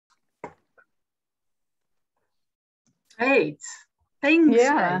Great. Thanks.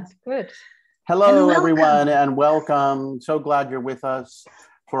 Yeah, good. Hello, everyone, and welcome. So glad you're with us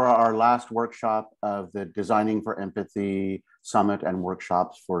for our last workshop of the Designing for Empathy Summit and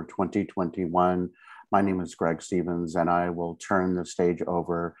Workshops for 2021. My name is Greg Stevens, and I will turn the stage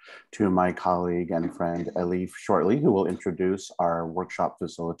over to my colleague and friend Elif shortly, who will introduce our workshop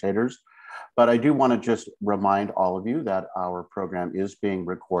facilitators. But I do want to just remind all of you that our program is being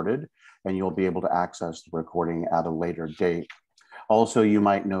recorded, and you'll be able to access the recording at a later date. Also, you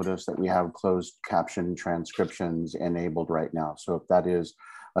might notice that we have closed caption transcriptions enabled right now. So if that is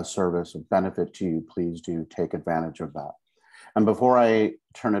a service of benefit to you, please do take advantage of that. And before I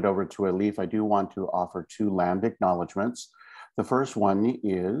turn it over to Elif, I do want to offer two land acknowledgements. The first one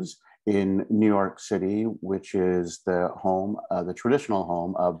is in New York City, which is the home, the traditional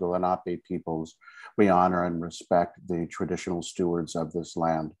home of the Lenape peoples. We honor and respect the traditional stewards of this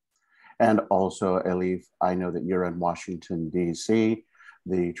land. And also, Elif, I know that you're in Washington, D.C.,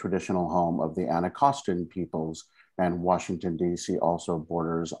 the traditional home of the Anacostan peoples, and Washington, D.C. also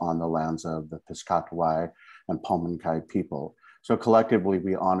borders on the lands of the Piscataway and Pamunkey people. So collectively,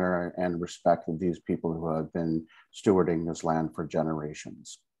 we honor and respect these people who have been stewarding this land for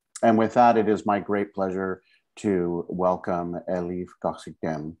generations. And with that, it is my great pleasure to welcome Elif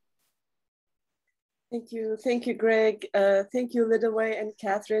Goxigem. Thank you, Greg. Thank you, Lidewij and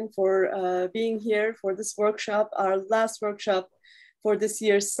Katherine, for being here for this workshop, our last workshop for this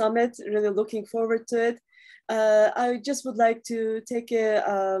year's summit. Really looking forward to it. I just would like to take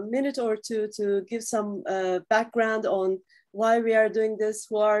a minute or two to give some background on why we are doing this,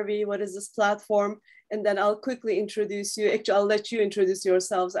 who are we, what is this platform, and then I'll quickly introduce you. Actually, I'll let you introduce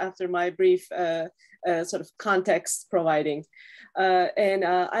yourselves after my brief sort of context providing.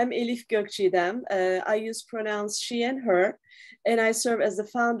 I'm Elif Gökçidem. I use pronouns she and her, and I serve as the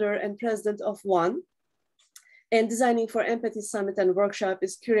founder and president of One. And Designing for Empathy Summit and Workshop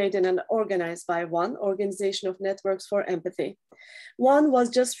is curated and organized by One, Organization of Networks for Empathy. One was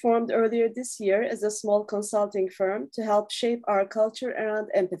just formed earlier this year as a small consulting firm to help shape our culture around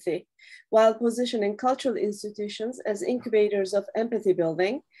empathy, while positioning cultural institutions as incubators of empathy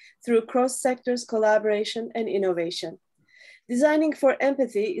building through cross-sectors collaboration and innovation. Designing for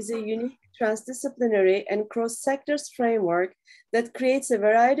Empathy is a unique transdisciplinary and cross-sectors framework that creates a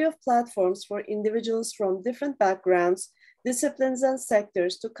variety of platforms for individuals from different backgrounds, disciplines, and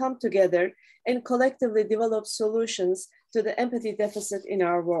sectors to come together and collectively develop solutions to the empathy deficit in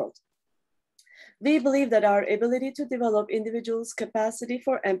our world. We believe that our ability to develop individuals' capacity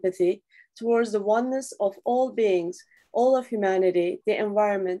for empathy towards the oneness of all beings, all of humanity, the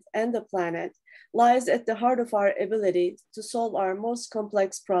environment, and the planet, lies at the heart of our ability to solve our most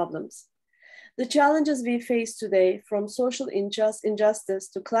complex problems. The challenges we face today, from social injustice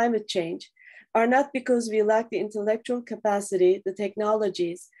to climate change, are not because we lack the intellectual capacity, the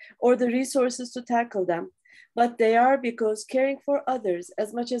technologies, or the resources to tackle them, but they are because caring for others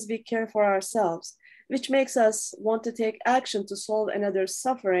as much as we care for ourselves, which makes us want to take action to solve another's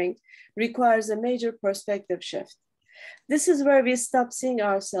suffering, requires a major perspective shift. This is where we stop seeing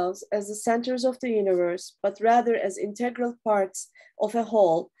ourselves as the centers of the universe, but rather as integral parts of a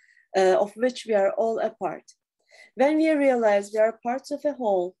whole, of which we are all a part. When we realize we are parts of a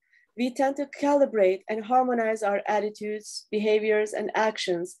whole, we tend to calibrate and harmonize our attitudes, behaviors, and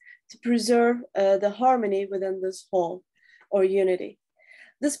actions to preserve the harmony within this whole, or unity.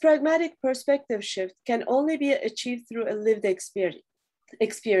 This pragmatic perspective shift can only be achieved through a lived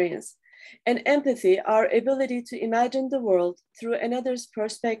experience. And empathy, our ability to imagine the world through another's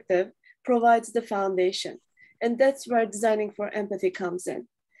perspective, provides the foundation. And that's where Designing for Empathy comes in.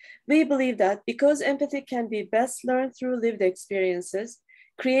 We believe that because empathy can be best learned through lived experiences,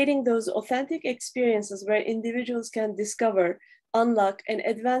 creating those authentic experiences where individuals can discover, unlock, and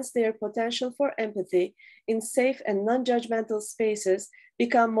advance their potential for empathy in safe and non-judgmental spaces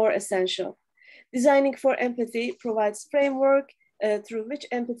become more essential. Designing for Empathy provides framework through which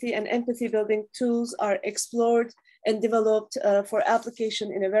empathy and empathy building tools are explored and developed for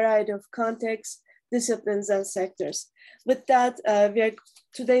application in a variety of contexts, disciplines, and sectors. With that,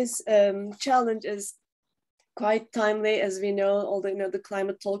 today's challenge is quite timely, as we know, although the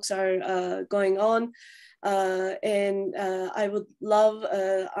climate talks are going on. I would love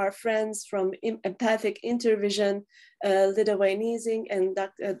our friends from Empathic Intervision, Lidewij Niezink and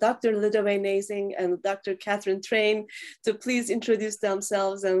Dr. Lidewij Niezink and Dr. Katherine Train to please introduce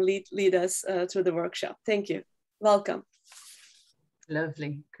themselves and lead us through the workshop. Thank you. Welcome.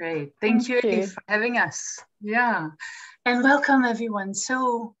 Lovely, great. Thank you for having us. Yeah, and welcome everyone.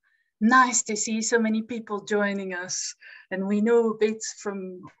 So Nice to see so many people joining us, and we know bits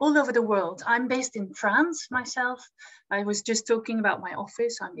from all over the world. I'm based in France myself. I was just talking about my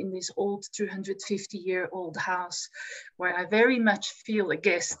office. I'm in this old 250-year-old house where I very much feel a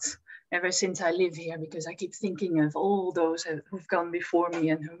guest ever since I live here, because I keep thinking of all those who've gone before me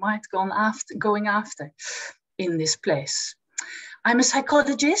and who might going after in this place. I'm a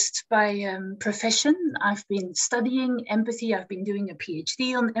psychologist by profession. I've been studying empathy. I've been doing a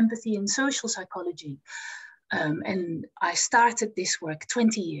PhD on empathy and social psychology. And I started this work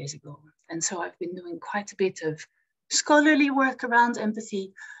 20 years ago. And so I've been doing quite a bit of scholarly work around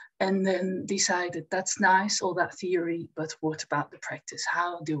empathy, and then decided that's nice, all that theory, but what about the practice?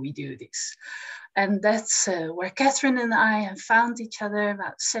 How do we do this? And that's where Katherine and I have found each other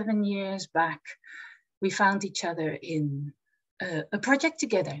about 7 years back. We found each other in a project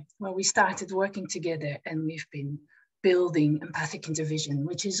together where we started working together, and we've been building Empathic Intervision,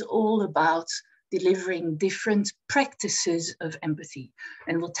 which is all about delivering different practices of empathy.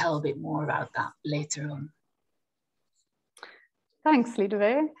 And we'll tell a bit more about that later on. Thanks,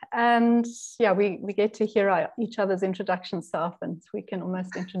 Lidewij. And yeah, we get to hear each other's introductions so often, so we can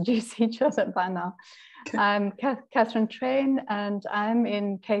almost introduce each other by now. I'm Katherine Train, and I'm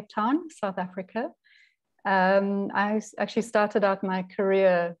in Cape Town, South Africa. I actually started out my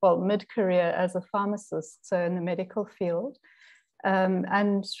career, well, mid-career as a pharmacist, so in the medical field,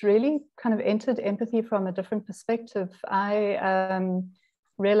 and really kind of entered empathy from a different perspective. I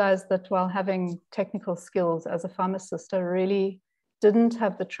realized that while having technical skills as a pharmacist, I really didn't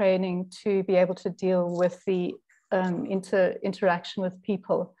have the training to be able to deal with the interaction with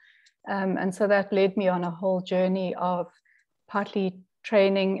people. And so that led me on a whole journey of partly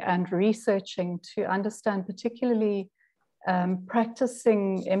training and researching to understand particularly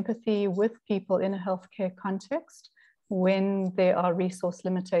practicing empathy with people in a healthcare context when there are resource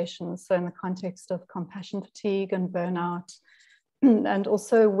limitations. So in the context of compassion fatigue and burnout, and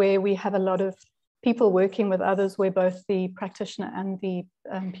also where we have a lot of people working with others where both the practitioner and the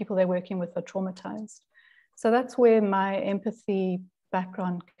people they're working with are traumatized. So that's where my empathy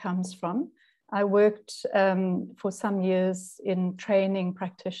background comes from. I worked for some years in training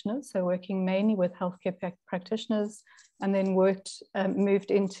practitioners, so working mainly with healthcare practitioners, and then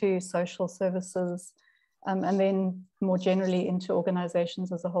moved into social services, and then more generally into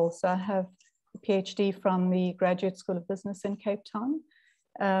organizations as a whole. So I have a PhD from the Graduate School of Business in Cape Town,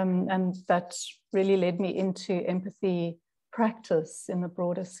 and that really led me into empathy practice in the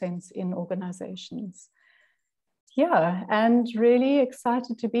broader sense in organizations. Yeah, and really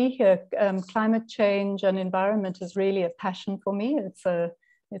excited to be here. Climate change and environment is really a passion for me.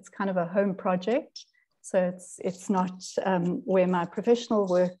 It's kind of a home project. So it's not where my professional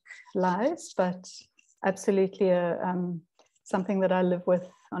work lies, but absolutely something that I live with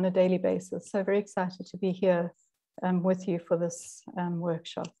on a daily basis. So very excited to be here with you for this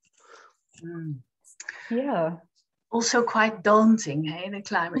workshop. Yeah. Also quite daunting, hey, the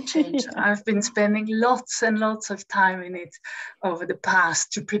climate change. Yeah. I've been spending lots and lots of time in it over the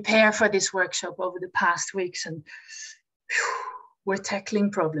past, to prepare for this workshop over the past weeks, and we're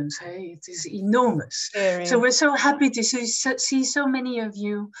tackling problems, hey, it is enormous. Very. So we're so happy to see so many of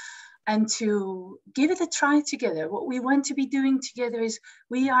you and to give it a try together. What we want to be doing together is,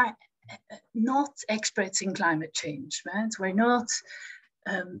 we are not experts in climate change, right? We're not,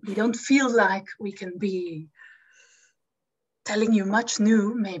 we don't feel like we can be telling you much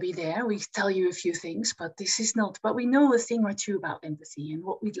new, maybe there. We tell you a few things, but this is not, but we know a thing or two about empathy. And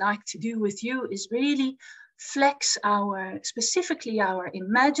what we'd like to do with you is really flex specifically our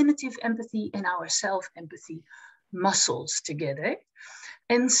imaginative empathy and our self-empathy muscles together,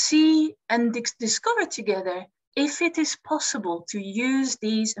 and see and discover together if it is possible to use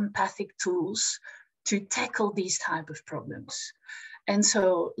these empathic tools to tackle these type of problems. And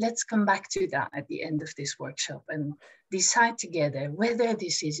so let's come back to that at the end of this workshop and decide together whether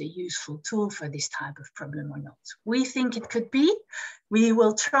this is a useful tool for this type of problem or not. We think it could be. We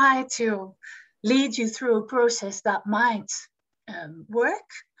will try to lead you through a process that might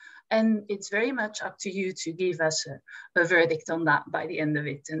work. And it's very much up to you to give us a verdict on that by the end of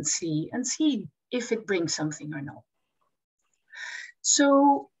it, and see if it brings something or not.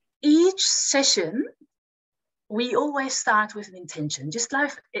 So each session, we always start with an intention, just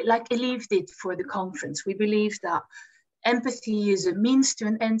like Elif did for the conference. We believe that empathy is a means to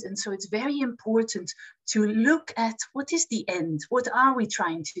an end, and so it's very important to look at what is the end? What are we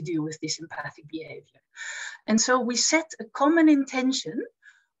trying to do with this empathic behavior? And so we set a common intention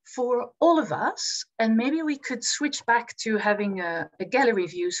for all of us, and maybe we could switch back to having a gallery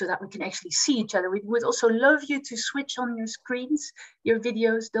view so that we can actually see each other. We would also love you to switch on your screens, your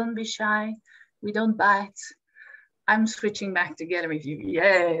videos. Don't be shy. We don't bite. I'm switching back to gallery view.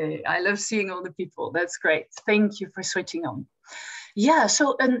 Yay, I love seeing all the people. That's great. Thank you for switching on. Yeah,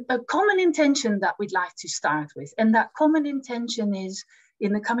 so a common intention that we'd like to start with, and that common intention is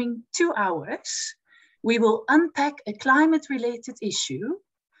in the coming 2 hours, we will unpack a climate-related issue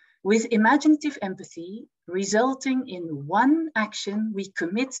with imaginative empathy, resulting in one action we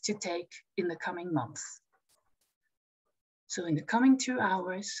commit to take in the coming month. So in the coming 2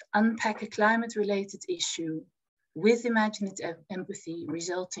 hours, unpack a climate-related issue with imaginative empathy,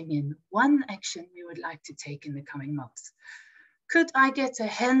 resulting in one action we would like to take in the coming month. Could I get a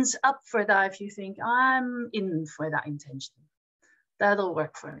hands up for that if you think I'm in for that intention? That'll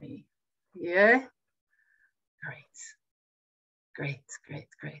work for me. Yeah? Great. Great, great,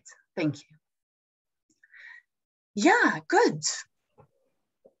 great. Thank you. Yeah, good.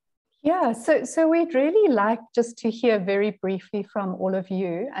 Yeah, so we'd really like just to hear very briefly from all of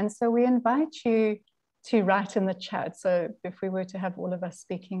you. And so we invite you to write in the chat. So if we were to have all of us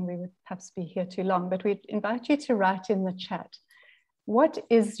speaking, we would perhaps be here too long, but we'd invite you to write in the chat. What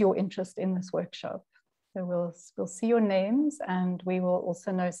is your interest in this workshop? So we'll see your names, and we will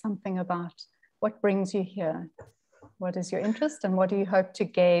also know something about what brings you here. What is your interest, and what do you hope to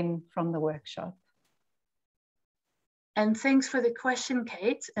gain from the workshop? And thanks for the question,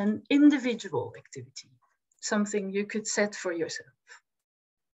 Kate. An individual activity, something you could set for yourself.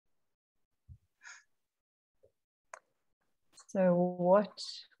 So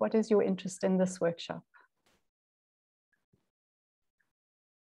what is your interest in this workshop?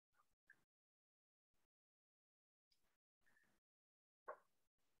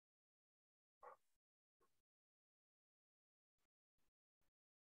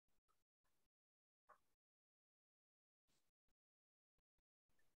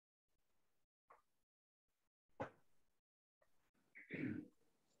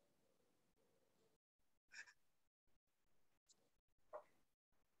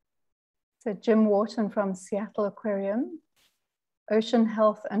 So Jim Wharton from Seattle Aquarium, ocean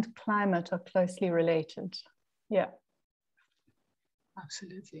health and climate are closely related. Yeah.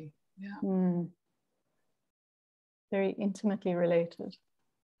 Absolutely, yeah. Very intimately related.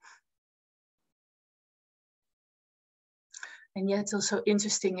 And yet also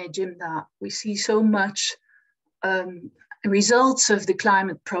interesting, Jim, that we see so much results of the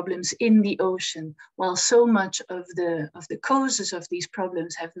climate problems in the ocean, while so much of the causes of these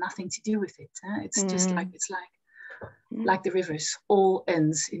problems have nothing to do with it. It's just like like the rivers, all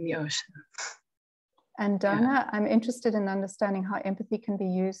ends in the ocean. And Dana, I'm interested in understanding how empathy can be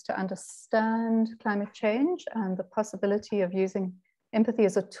used to understand climate change and the possibility of using empathy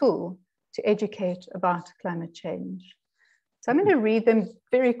as a tool to educate about climate change. So I'm going to read them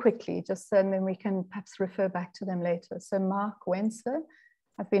very quickly, just and then we can perhaps refer back to them later. So Mark Wenser,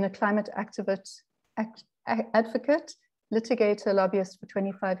 I've been a climate advocate, litigator, lobbyist for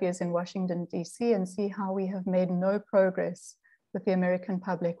 25 years in Washington, DC, and see how we have made no progress with the American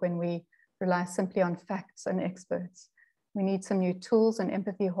public when we rely simply on facts and experts. We need some new tools, and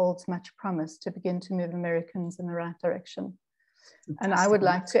empathy holds much promise to begin to move Americans in the right direction. And I would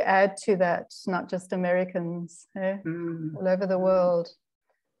like to add to that, not just Americans, all over the world.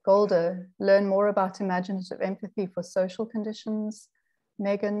 Golda, learn more about imaginative empathy for social conditions.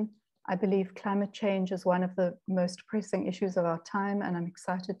 Megan, I believe climate change is one of the most pressing issues of our time, and I'm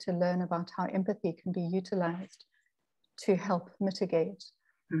excited to learn about how empathy can be utilized to help mitigate.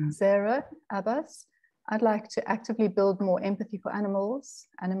 Zara Abbas, I'd like to actively build more empathy for animals.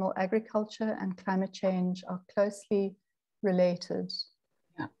 Animal agriculture and climate change are closely related.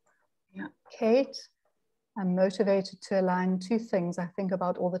 Yeah. Kate, I'm motivated to align two things I think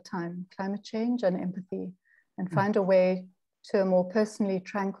about all the time, climate change and empathy, and find a way to a more personally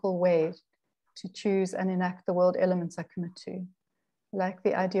tranquil way to choose and enact the world elements I commit to. I like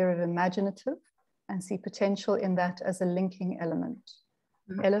the idea of imaginative and see potential in that as a linking element.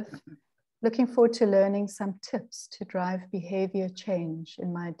 Elif, looking forward to learning some tips to drive behavior change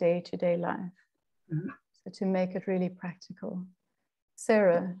in my day-to-day life. So to make it really practical.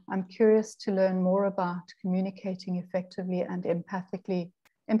 Sarah, I'm curious to learn more about communicating effectively and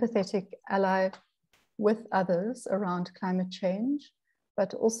empathetic ally with others around climate change,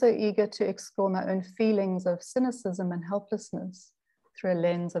 but also eager to explore my own feelings of cynicism and helplessness through a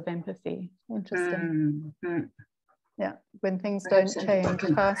lens of empathy. Interesting. Yeah, when things Perhaps don't change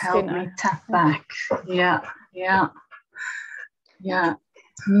fast help enough. me tap back. Yeah.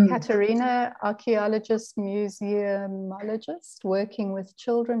 Katherine, archaeologist, museumologist, working with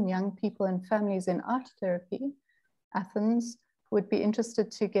children, young people and families in art therapy, Athens, would be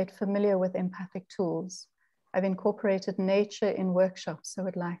interested to get familiar with empathic tools. I've incorporated nature in workshops, so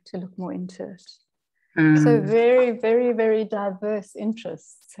would like to look more into it. So very, very, very diverse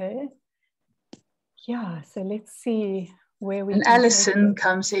interests. Eh? Yeah, so let's see where we. And Alison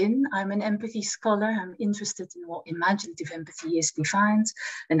comes in. I'm an empathy scholar. I'm interested in what imaginative empathy is defined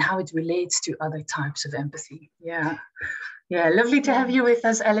and how it relates to other types of empathy. Yeah, lovely to have you with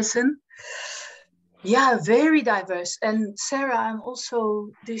us, Alison. Yeah, very diverse. And Sarah, I'm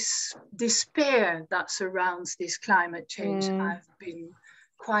also this despair that surrounds this climate change. I've been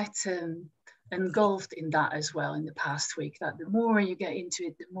quite engulfed in that as well in the past week, that the more you get into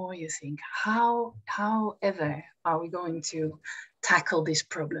it, the more you think, how ever are we going to tackle this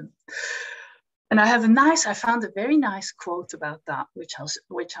problem? And I found a very nice quote about that, which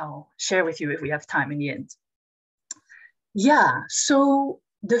I'll share with you if we have time in the end. Yeah, so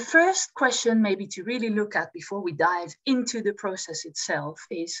the first question maybe to really look at before we dive into the process itself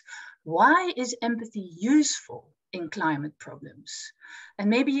is, why is empathy useful in climate problems? And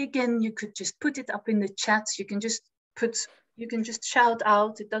maybe again, you could just put it up in the chats. You can just shout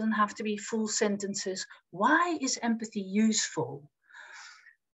out. It doesn't have to be full sentences. Why is empathy useful?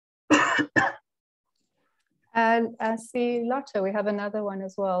 And I see Lotte, we have another one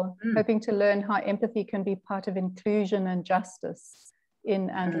as well, hoping to learn how empathy can be part of inclusion and justice in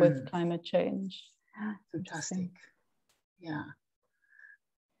and with climate change. Fantastic. Yeah.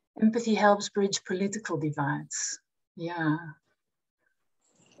 Empathy helps bridge political divides. Yeah.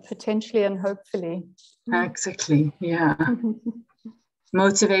 Potentially and hopefully. Exactly. Yeah.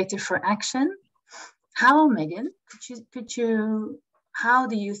 Motivator for action. How, Megan? Could you? How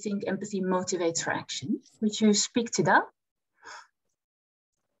do you think empathy motivates for action? Would you speak to that?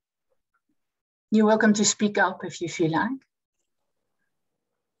 You're welcome to speak up if you feel like.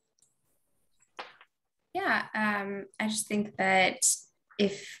 Yeah, I just think that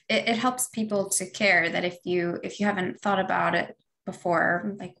if it helps people to care, that if you haven't thought about it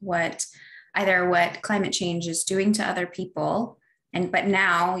before, like what climate change is doing to other people, but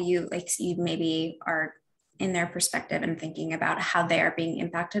now you maybe are in their perspective and thinking about how they are being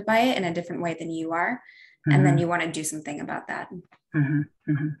impacted by it in a different way than you are, and then you want to do something about that.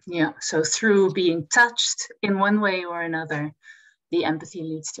 Yeah, so through being touched in one way or another, the empathy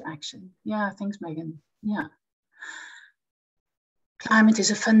leads to action. Yeah, thanks, Megan. Yeah. Climate is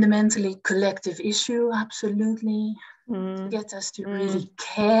a fundamentally collective issue, absolutely. To get us to really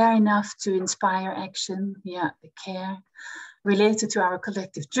care enough to inspire action. Yeah, the care related to our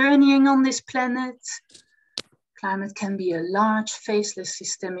collective journeying on this planet. Climate can be a large, faceless,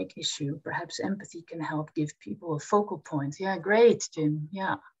 systemic issue. Perhaps empathy can help give people a focal point. Yeah, great, Jim.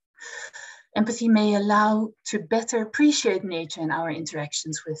 Yeah. Empathy may allow to better appreciate nature and our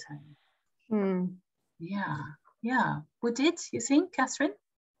interactions with her. Yeah. Would it, you think, Katherine?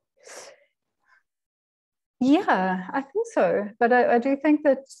 Yeah, I think so. But I do think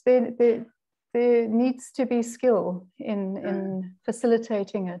that there needs to be skill in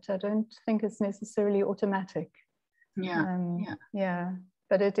facilitating it. I don't think it's necessarily automatic. Yeah.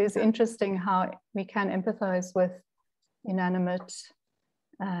 But it is interesting how we can empathize with inanimate,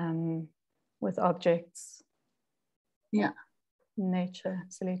 with objects. Yeah. Nature,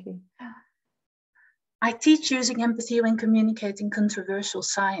 absolutely. I teach using empathy when communicating controversial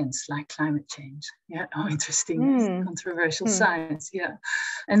science like climate change. Yeah, oh, interesting. Controversial science, yeah.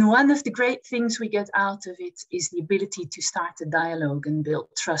 And one of the great things we get out of it is the ability to start a dialogue and build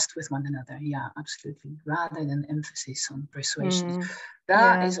trust with one another. Yeah, absolutely. Rather than emphasis on persuasion.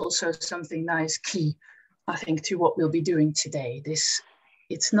 That is also something that is key, I think, to what we'll be doing today.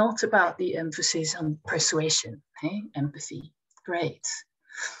 It's not about the emphasis on persuasion, hey? Empathy, great.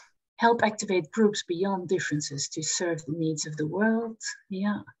 Help activate groups beyond differences to serve the needs of the world.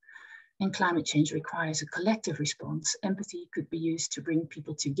 Yeah. And climate change requires a collective response. Empathy could be used to bring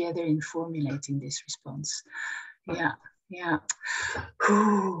people together in formulating this response. Yeah.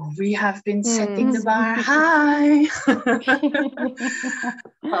 Ooh, we have been setting the bar high.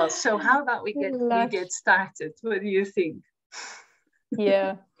 Well, so how about we get started? What do you think?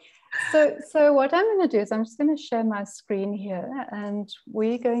 Yeah. So what I'm going to do is I'm just going to share my screen here, and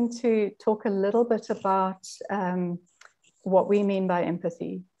we're going to talk a little bit about what we mean by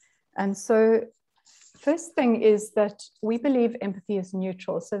empathy. And so first thing is that we believe empathy is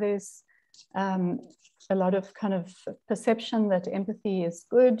neutral. So there's a lot of kind of perception that empathy is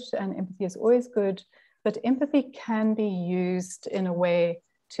good and empathy is always good, but empathy can be used in a way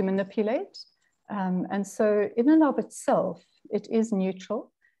to manipulate. And so in and of itself, it is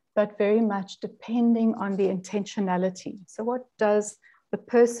neutral. but very much depending on the intentionality. So what does the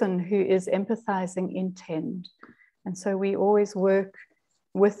person who is empathizing intend? And so we always work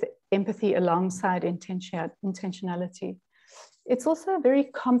with empathy alongside intentionality. It's also a very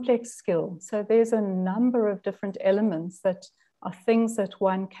complex skill. So there's a number of different elements that are things that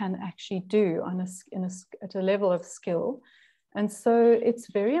one can actually do on at a level of skill. And so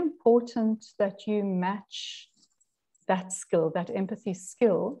it's very important that you match that skill, that empathy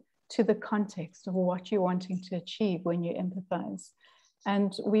skill, to the context of what you're wanting to achieve when you empathize.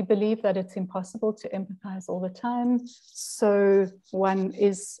 And we believe that it's impossible to empathize all the time. So one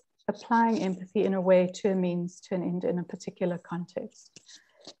is applying empathy in a way to a means to an end in a particular context.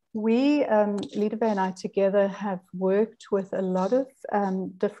 We, Lidewij and I together, have worked with a lot of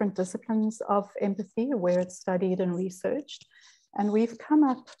different disciplines of empathy where it's studied and researched. And we've come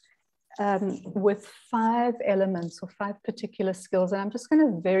up with 5 elements or 5 particular skills. And I'm just going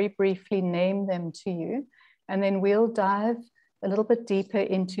to very briefly name them to you. And then we'll dive a little bit deeper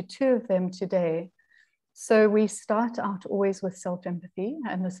into 2 of them today. So we start out always with self-empathy.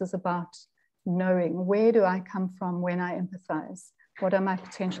 And this is about knowing, where do I come from when I empathize? What are my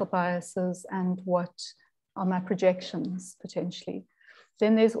potential biases and what are my projections potentially?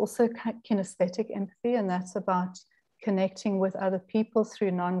 Then there's also kinesthetic empathy, and that's about connecting with other people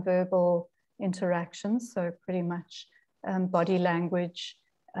through nonverbal interactions. So pretty much body language,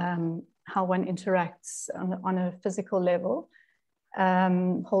 how one interacts on a physical level,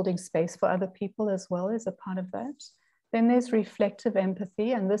 holding space for other people as well is a part of that. Then there's reflective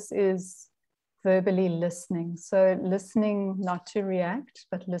empathy, and this is verbally listening. So listening not to react,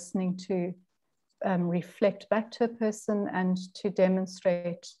 but listening to reflect back to a person and to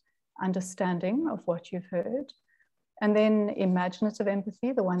demonstrate understanding of what you've heard. And then imaginative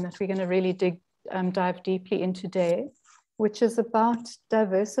empathy, the one that we're going to really dive deeply into today, which is about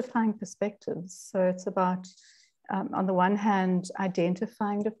diversifying perspectives. So it's about, on the one hand,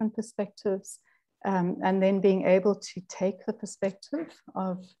 identifying different perspectives, and then being able to take the perspective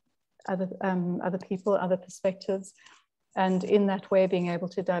of other people, other perspectives, and in that way being able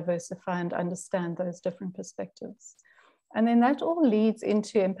to diversify and understand those different perspectives. And then that all leads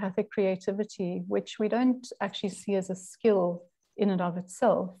into empathic creativity, which we don't actually see as a skill in and of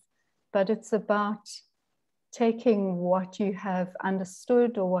itself, but it's about taking what you have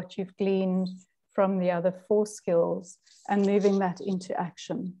understood or what you've gleaned from the other 4 skills and moving that into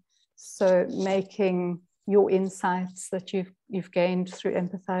action. So making your insights that you've gained through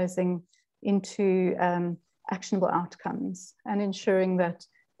empathizing into actionable outcomes and ensuring that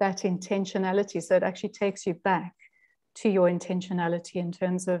intentionality, so it actually takes you back to your intentionality in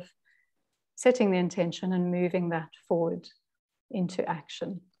terms of setting the intention and moving that forward into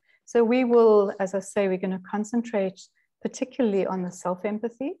action. So we will, as I say, we're going to concentrate particularly on the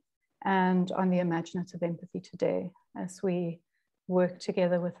self-empathy and on the imaginative empathy today as we work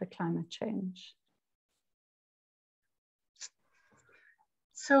together with the climate change.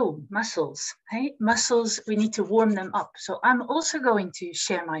 So muscles, hey? Muscles, we need to warm them up. So I'm also going to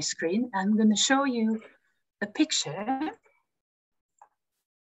share my screen. I'm going to show you a picture.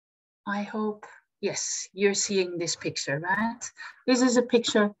 I hope, yes, you're seeing this picture, right? This is a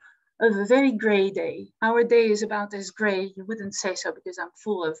picture of a very gray day. Our day is about as gray. You wouldn't say so because I'm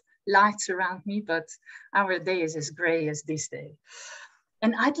full of lights around me, but our day is as gray as this day.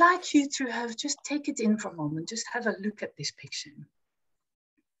 And I'd like you to just take it in for a moment. Just have a look at this picture.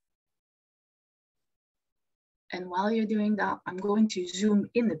 And while you're doing that, I'm going to zoom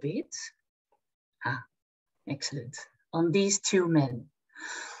in a bit. Excellent. On these 2 men.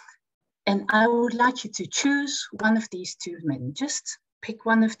 And I would like you to choose one of these 2 men. Just pick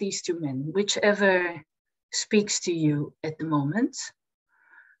one of these 2 men, whichever speaks to you at the moment.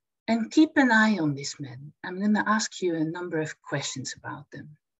 And keep an eye on this man. I'm going to ask you a number of questions about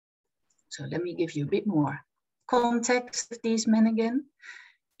them. So let me give you a bit more context of these men again.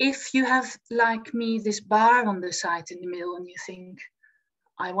 If you have, like me, this bar on the side in the middle and you think,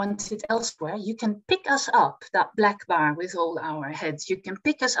 I want it elsewhere, you can pick us up, that black bar with all our heads. You can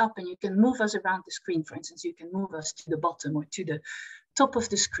pick us up and you can move us around the screen. For instance, you can move us to the bottom or to the top of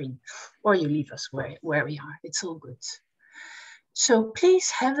the screen, or you leave us where we are. It's all good. So please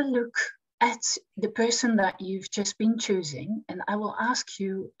have a look at the person that you've just been choosing, and I will ask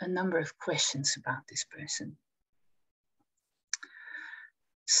you a number of questions about this person.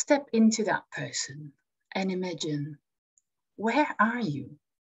 Step into that person and imagine, where are you?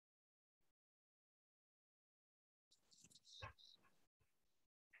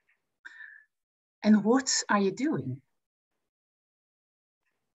 And what are you doing?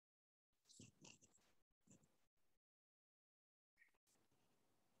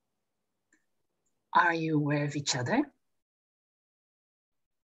 Are you aware of each other?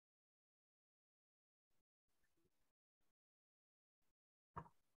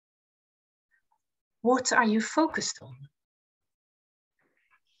 What are you focused on?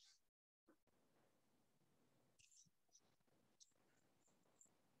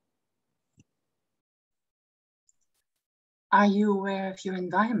 Are you aware of your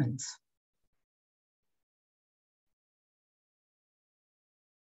environment?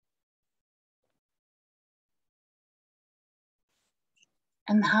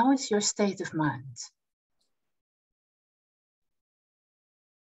 And how is your state of mind?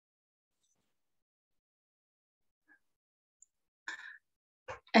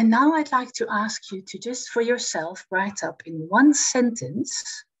 And now I'd like to ask you to just for yourself write up in one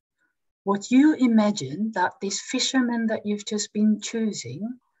sentence what you imagine that this fisherman that you've just been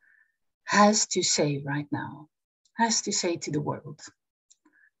choosing has to say right now, has to say to the world.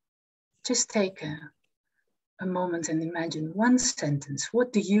 Just take a moment and imagine one sentence.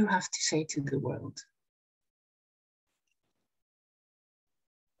 What do you have to say to the world?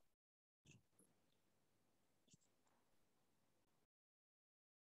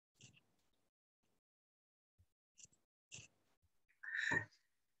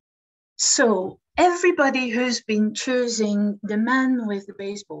 So everybody who's been choosing the man with the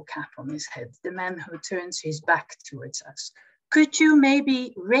baseball cap on his head, the man who turns his back towards us, could you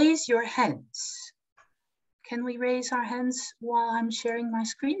maybe raise your hands? Can we raise our hands while I'm sharing my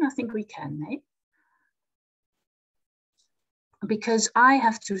screen? I think we can, eh? Because I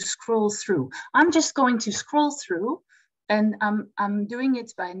have to scroll through. I'm just going to scroll through, and I'm doing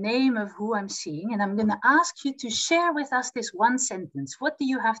it by name of who I'm seeing, and I'm going to ask you to share with us this one sentence. What do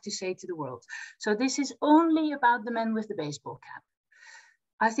you have to say to the world? So this is only about the man with the baseball cap.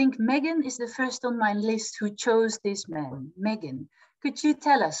 I think Megan is the first on my list who chose this man. Megan, could you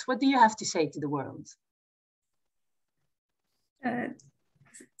tell us, what do you have to say to the world?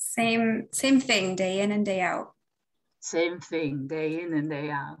 Same thing, day in and day out. Same thing, day in and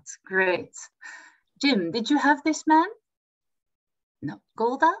day out. Great. Jim, did you have this man? No.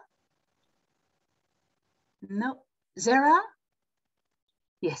 Golda? No. Zara?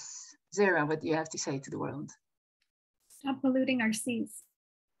 Yes. Zara, what do you have to say to the world? Stop polluting our seas.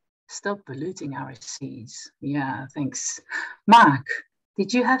 Stop polluting our seas. Yeah, thanks. Mark,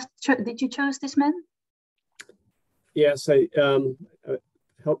 did you choose this man? Yes,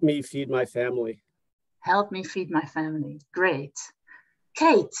 help me feed my family. Help me feed my family. Great.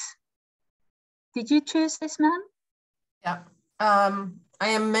 Kate, did you choose this man? Yeah. I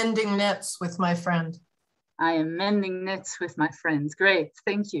am mending nets with my friend. I am mending nets with my friends. Great,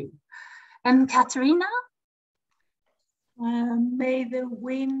 thank you. And Katerina? May the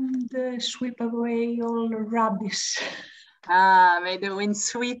wind sweep away all rubbish. May the wind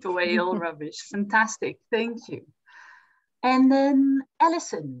sweep away all rubbish. Fantastic, thank you. And then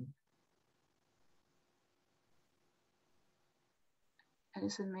Alison.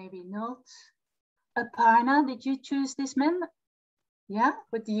 Alison, maybe not. Aparna, did you choose this man? Yeah,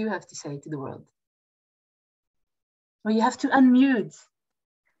 what do you have to say to the world? Well, you have to unmute.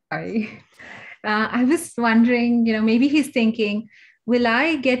 Sorry. I was wondering, maybe he's thinking, will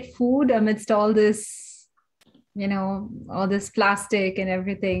I get food amidst all this, all this plastic and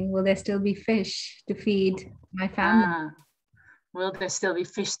everything? Will there still be fish to feed my family? Will there still be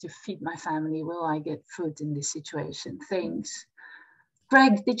fish to feed my family? Will I get food in this situation? Thanks.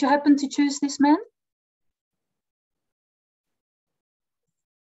 Greg, did you happen to choose this man?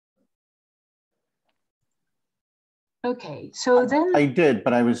 Okay, so then I did,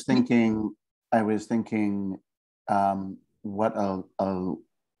 but I was thinking, what a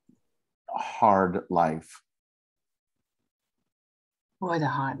hard life. What a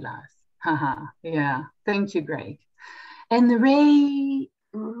hard life. Haha, yeah. Thank you, Greg. And Renee,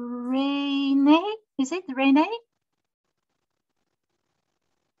 is it Renee?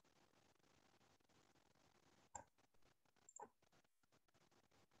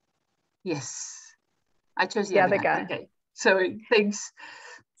 Chose the other guy. Okay, so thanks.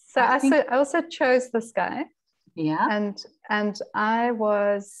 So I also chose this guy. Yeah. And I'm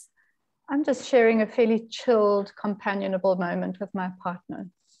just sharing a fairly chilled, companionable moment with my partner.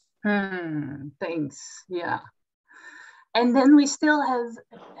 Thanks. Yeah. And then we still have,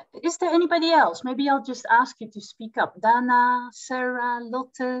 is there anybody else? Maybe I'll just ask you to speak up. Dana, Sarah,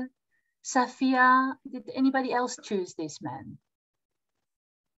 Lotte, Safia, did anybody else choose this man?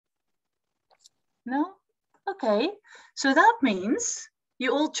 No? Okay, so that means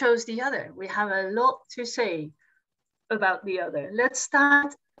you all chose the other. We have a lot to say about the other. Let's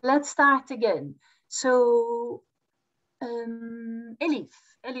start again. So Elif,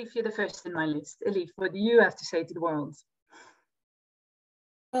 you're the first in my list. Elif, what do you have to say to the world?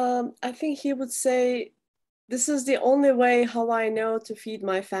 I think he would say, this is the only way how I know to feed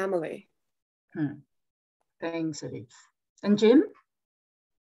my family. Thanks, Elif. And Jim?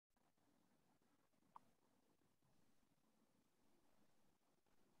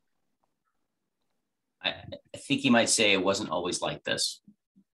 I think he might say it wasn't always like this.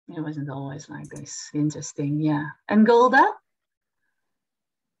 It wasn't always like this. Interesting, yeah. And Golda?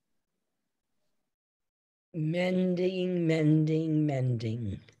 Mending, mending,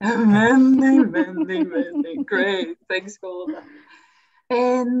 mending. Mending. Great. Thanks, Golda.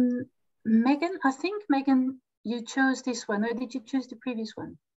 And Megan, I think, Megan, you chose this one, or did you choose the previous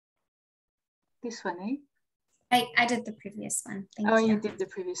one? This one, eh? I did the previous one. Thank you. Oh, you. you did the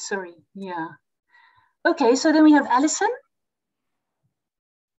previous, sorry. Yeah. Okay, so then we have Alison.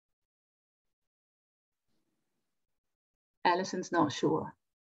 Alison's not sure.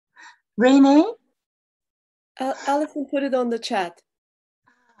 Renee? Alison put it on the chat.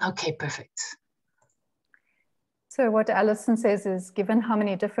 Okay, perfect. So what Alison says is, given how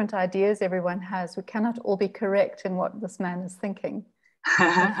many different ideas everyone has, we cannot all be correct in what this man is thinking.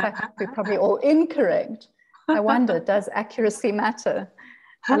 In fact, we're probably all incorrect. I wonder, does accuracy matter?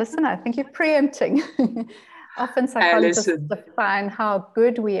 Alison, I think you're preempting. Often psychologists define how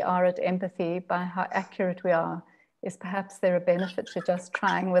good we are at empathy by how accurate we are. Is perhaps there a benefit to just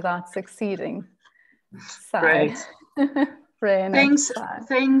trying without succeeding? Great. Thanks,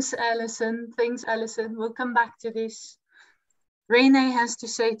 Alison. Thanks, Alison. We'll come back to this. Renee has to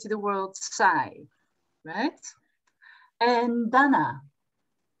say to the world, sigh, right? And Dana,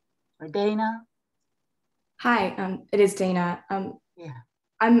 or Dana. Hi, it is Dana. Yeah.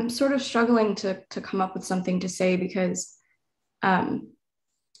 I'm sort of struggling to come up with something to say because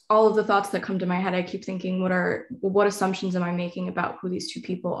all of the thoughts that come to my head, I keep thinking, what assumptions am I making about who these two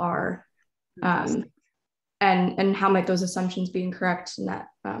people are? And how might those assumptions be incorrect? And that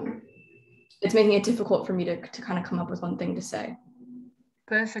it's making it difficult for me to kind of come up with one thing to say.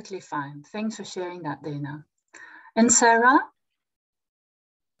 Perfectly fine. Thanks for sharing that, Dana. And Sarah?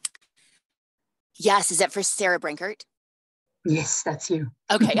 Yes, is that for Sarah Brinkert? Yes, that's you.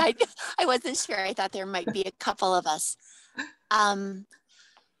 Okay, I wasn't sure. I thought there might be a couple of us.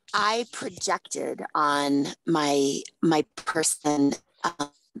 I projected on my person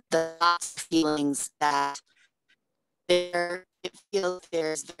the thoughts, feelings that it feels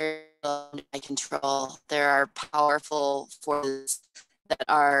there's very little under my control. There are powerful forces that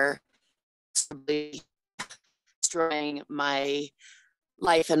are destroying my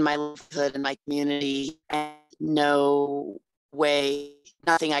life and my livelihood and my community, and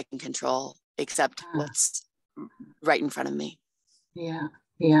nothing I can control except what's right in front of me. Yeah.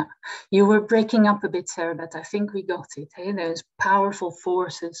 Yeah, you were breaking up a bit, Sarah, but I think we got it. Hey? There's powerful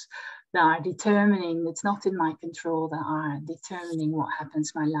forces that are determining, it's not in my control, that are determining what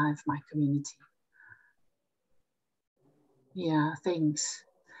happens in my life, my community. Yeah, thanks.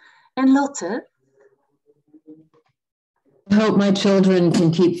 And Lotte? I hope my children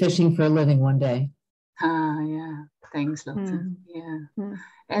can keep fishing for a living one day. Yeah, thanks, Lotte. Yeah.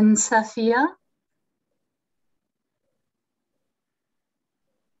 And Safia?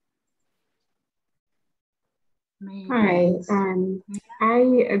 Hi, I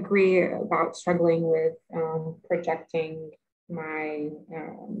agree about struggling with projecting my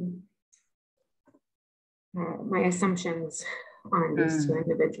my assumptions on these two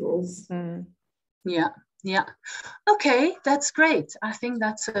individuals. Yeah. Okay, that's great. I think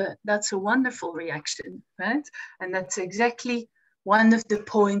that's a wonderful reaction, right? And that's exactly one of the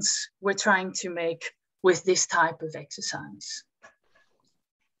points we're trying to make with this type of exercise.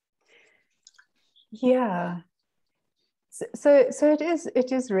 Yeah. So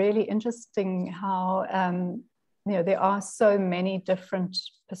it is really interesting how there are so many different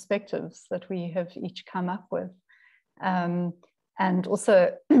perspectives that we have each come up with, and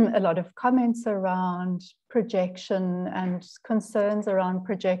also a lot of comments around projection and concerns around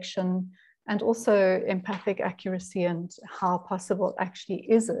projection, and also empathic accuracy and how possible actually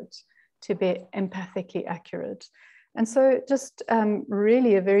is it to be empathically accurate. And so just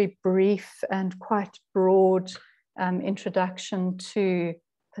really a very brief and quite broad introduction to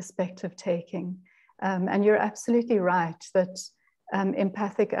perspective taking. And you're absolutely right that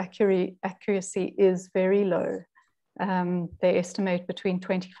empathic accuracy is very low. They estimate between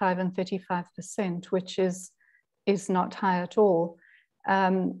 25 and 35%, which is not high at all.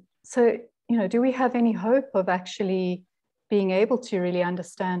 So, do we have any hope of actually being able to really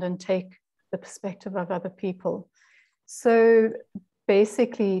understand and take the perspective of other people? So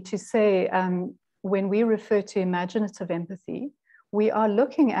basically to say, when we refer to imaginative empathy, we are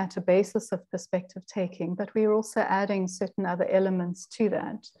looking at a basis of perspective taking, but we're also adding certain other elements to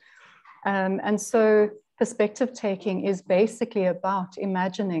that. And so perspective taking is basically about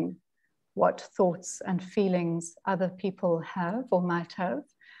imagining what thoughts and feelings other people have or might have.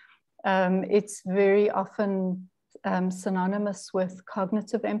 It's very often synonymous with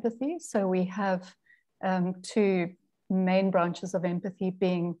cognitive empathy. So we have two main branches of empathy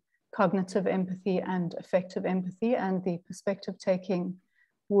being cognitive empathy and affective empathy, and the perspective taking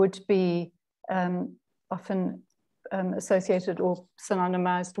would be often associated or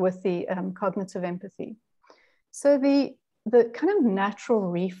synonymized with the cognitive empathy. So the kind of natural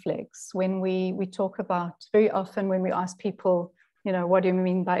reflex when we talk about, very often when we ask people, you know, what do you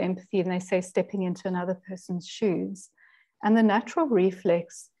mean by empathy? And they say stepping into another person's shoes. And the natural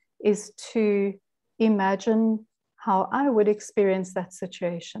reflex is to imagine how I would experience that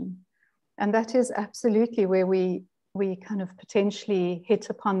situation. And that is absolutely where we kind of potentially hit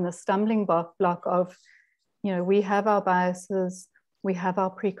upon the stumbling block of, you know, we have our biases, we have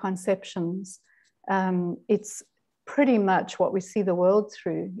our preconceptions. It's pretty much what we see the world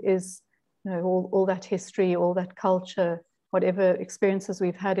through is, you know, all that history, all that culture, whatever experiences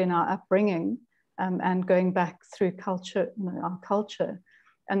we've had in our upbringing, and going back through culture, you know, our culture.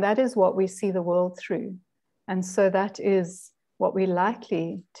 And that is what we see the world through. And so that is what we're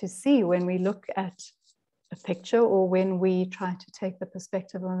likely to see when we look at a picture or when we try to take the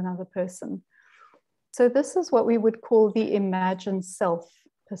perspective of another person. So this is what we would call the imagined self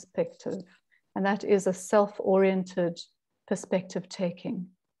perspective. And that is a self-oriented perspective taking.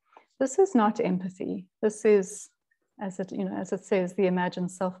 This is not empathy. This is, as it says, the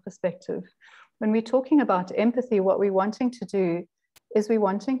imagined self perspective. When we're talking about empathy, what we're wanting to do is we're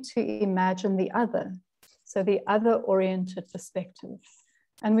wanting to imagine the other. So the other-oriented perspective.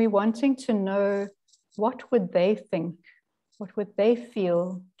 And we're wanting to know what would they think, what would they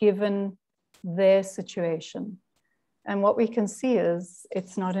feel given their situation. And what we can see is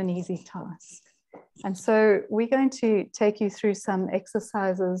it's not an easy task. And so we're going to take you through some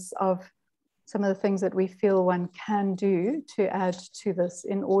exercises of some of the things that we feel one can do to add to this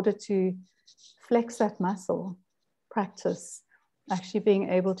in order to flex that muscle, practice actually being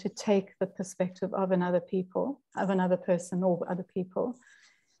able to take the perspective of another person or other people.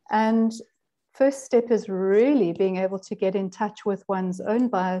 And first step is really being able to get in touch with one's own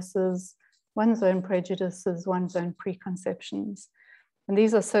biases, one's own prejudices, one's own preconceptions. And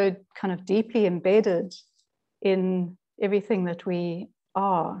these are so kind of deeply embedded in everything that we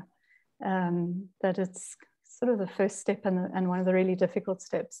are, that it's sort of the first step and one of the really difficult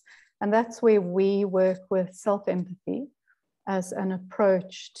steps. And that's where we work with self-empathy as an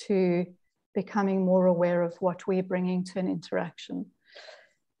approach to becoming more aware of what we're bringing to an interaction,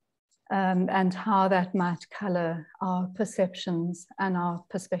 and how that might color our perceptions and our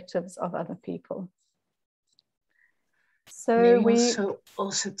perspectives of other people. So maybe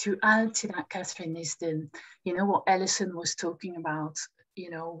also to add to that, Katherine, is what Alison was talking about.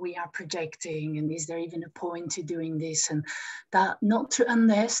 We are projecting, and is there even a point to doing this? And that not to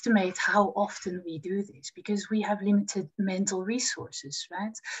underestimate how often we do this, because we have limited mental resources,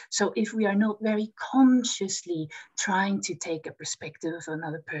 right? So if we are not very consciously trying to take a perspective of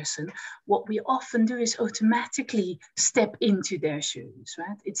another person, what we often do is automatically step into their shoes,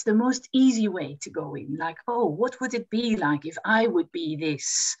 right? It's the most easy way to go in, like, oh, what would it be like if I would be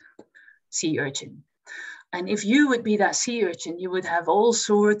this sea urchin? And if you would be that sea urchin, you would have all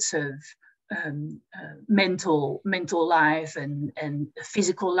sorts of mental life and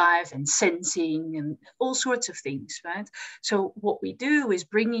physical life and sensing and all sorts of things, right? So what we do is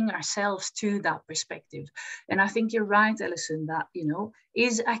bringing ourselves to that perspective. And I think you're right, Alison, that,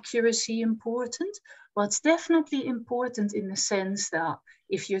 is accuracy important? Well, it's definitely important in the sense that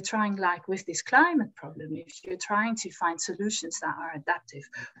if you're trying, like with this climate problem, if you're trying to find solutions that are adaptive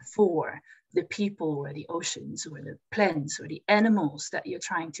for the people or the oceans or the plants or the animals that you're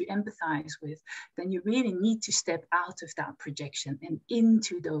trying to empathize with, then you really need to step out of that projection and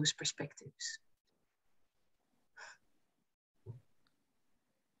into those perspectives.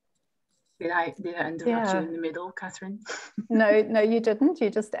 Did I interrupt you in the middle, Katherine? No, you didn't. You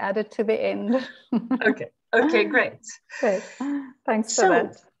just added to the end. Okay, great. Great. Thanks for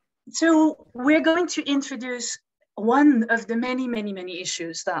that. So we're going to introduce one of the many, many, many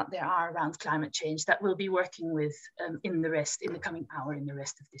issues that there are around climate change that we'll be working with in the coming hour in the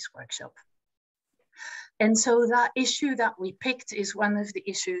rest of this workshop. And so that issue that we picked is one of the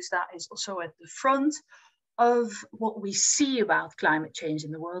issues that is also at the front of what we see about climate change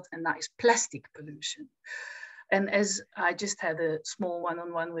in the world, and that is plastic pollution. And as I just had a small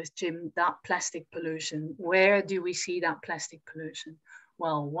one-on-one with Jim, that plastic pollution, where do we see that plastic pollution?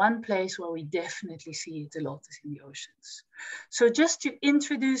 Well, one place where we definitely see it a lot is in the oceans. So just to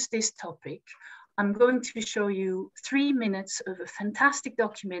introduce this topic, I'm going to show you 3 minutes of a fantastic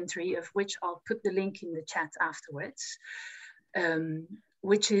documentary, of which I'll put the link in the chat afterwards,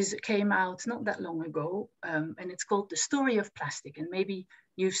 which came out not that long ago, and it's called The Story of Plastic, and maybe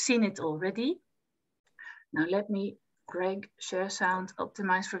you've seen it already. Now let me, Greg, share sound,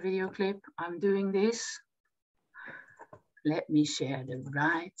 optimize for video clip. I'm doing this. Let me share the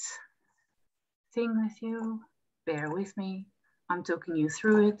right thing with you. Bear with me. I'm talking you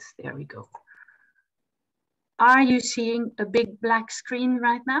through it. There we go. Are you seeing a big black screen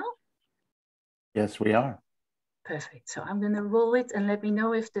right now? Yes, we are. Perfect. So I'm going to roll it and let me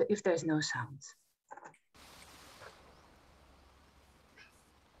know if there's no sound.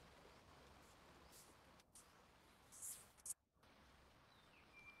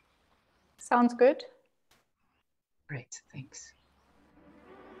 Sounds good. Great, thanks.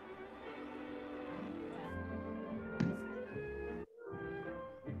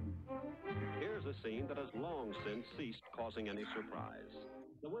 Here's a scene that has long since ceased causing any surprise.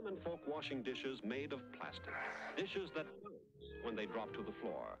 The women folk washing dishes made of plastic, dishes that bounce when they drop to the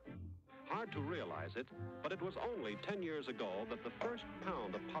floor. Hard to realize it, but it was only 10 years ago that the first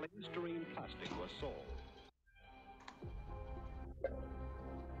pound of polystyrene plastic was sold.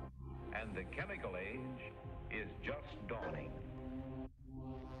 And the chemical age is just dawning.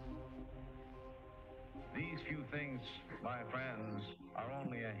 These few things, my friends, are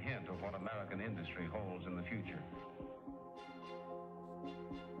only a hint of what American industry holds in the future.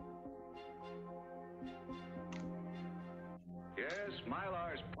 Yes,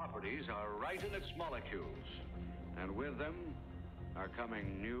 Mylar's properties are right in its molecules, and with them are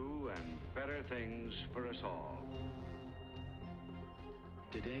coming new and better things for us all.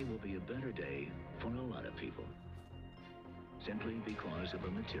 Today will be a better day for a lot of people, simply because of a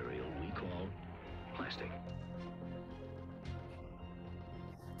material we call plastic.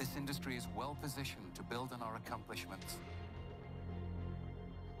 This industry is well positioned to build on our accomplishments,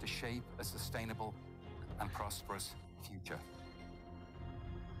 to shape a sustainable and prosperous future.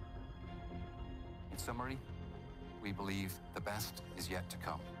 In summary, we believe the best is yet to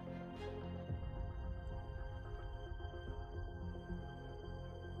come.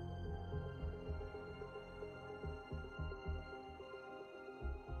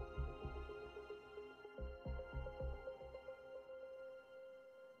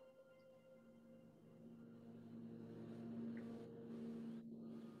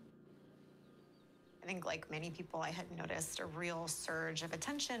 I think, like many people, I had noticed a real surge of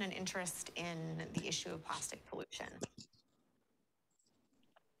attention and interest in the issue of plastic pollution.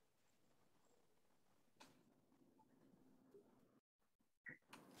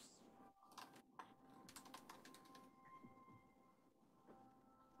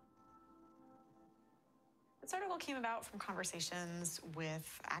 This article came about from conversations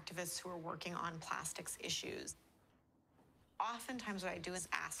with activists who are working on plastics issues. Oftentimes what I do is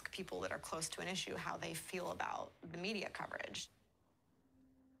ask people that are close to an issue how they feel about the media coverage.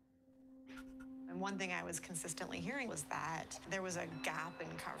 And one thing I was consistently hearing was that there was a gap in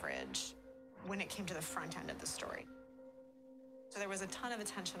coverage when it came to the front end of the story. So there was a ton of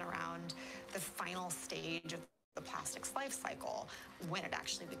attention around the final stage of the plastics life cycle when it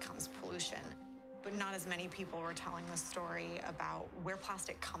actually becomes pollution. But not as many people were telling the story about where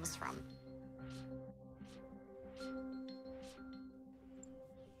plastic comes from.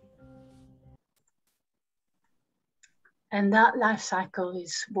 And that life cycle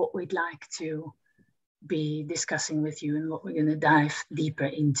is what we'd like to be discussing with you and what we're going to dive deeper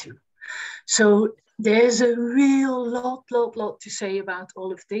into. So there's a real lot to say about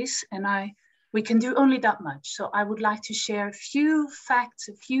all of this, and we can do only that much. So I would like to share a few facts,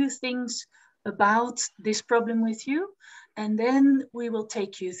 a few things about this problem with you, and then we will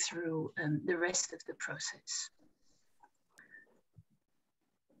take you through the rest of the process.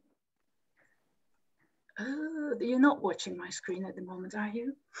 You're not watching my screen at the moment, are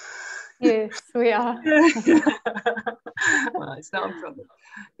you? Yes, we are. Well, it's not a problem.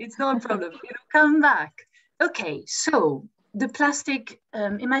 It's not a problem. It'll come back. Okay, so the plastic,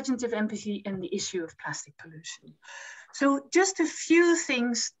 imaginative empathy and the issue of plastic pollution. So just a few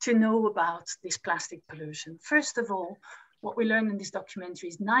things to know about this plastic pollution. First of all, what we learned in this documentary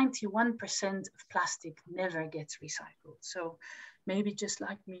is 91% of plastic never gets recycled. So maybe just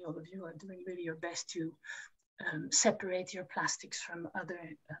like me, all of you are doing really your best to separate your plastics from other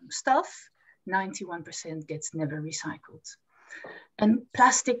stuff. 91% gets never recycled. And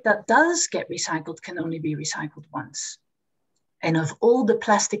plastic that does get recycled can only be recycled once. And of all the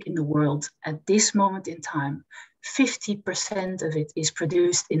plastic in the world at this moment in time, 50% of it is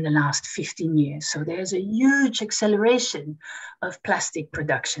produced in the last 15 years. So there's a huge acceleration of plastic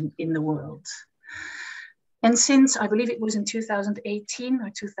production in the world. And since, I believe it was in 2018 or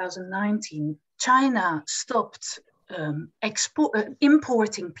 2019, China stopped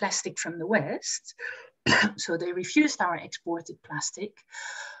importing plastic from the West. So they refused our exported plastic.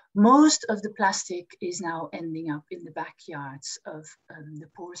 Most of the plastic is now ending up in the backyards of the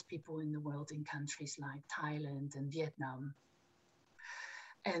poorest people in the world in countries like Thailand and Vietnam.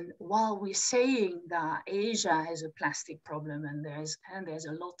 And while we're saying that Asia has a plastic problem and there's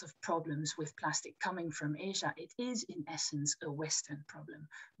a lot of problems with plastic coming from Asia, it is in essence a Western problem.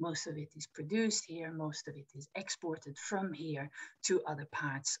 Most of it is produced here, most of it is exported from here to other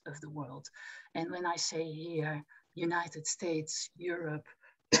parts of the world. And when I say here, United States, Europe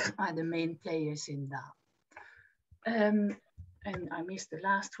are the main players in that. And I missed the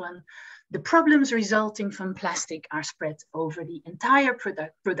last one. The problems resulting from plastic are spread over the entire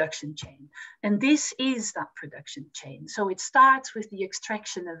production chain. And this is that production chain. So it starts with the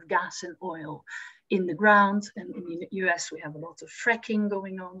extraction of gas and oil in the ground. And in the US, we have a lot of fracking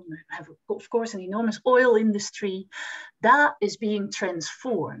going on. We have, of course, an enormous oil industry that is being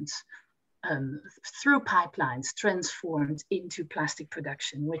transformed through pipelines, transformed into plastic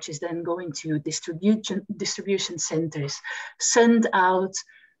production, which is then going to distribution centers, sent out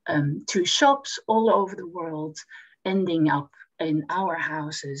to shops all over the world, ending up in our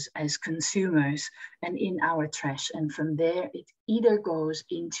houses as consumers and in our trash. And from there, it either goes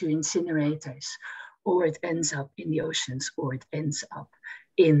into incinerators, or it ends up in the oceans, or it ends up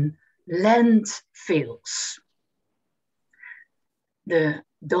in landfills. The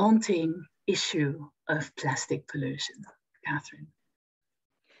daunting issue of plastic pollution. Katherine.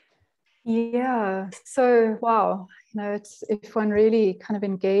 Yeah, so wow, you know, it's, if one really kind of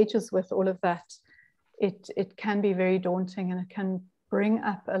engages with all of that, it can be very daunting, and it can bring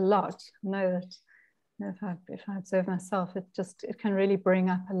up a lot. I know that, you know, if I observe myself, it can really bring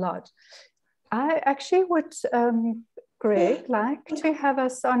up a lot. I actually would, Greg, like to have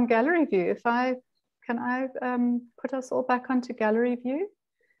us on gallery view. Can I put us all back onto gallery view?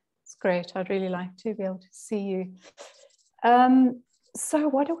 It's great. I'd really like to be able to see you. So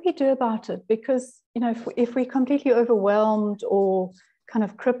what do we do about it? Because, you know, if we're completely overwhelmed or kind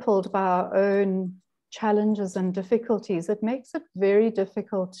of crippled by our own challenges and difficulties, it makes it very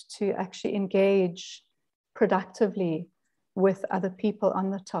difficult to actually engage productively with other people on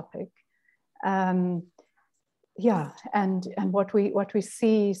the topic. Yeah, and what we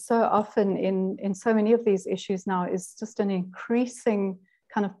see so often in so many of these issues now is just an increasing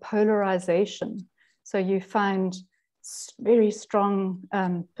kind of polarization. So you find very strong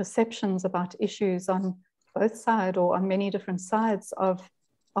perceptions about issues on both sides, or on many different sides of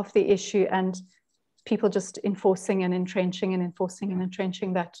the issue, and people just enforcing and entrenching and enforcing and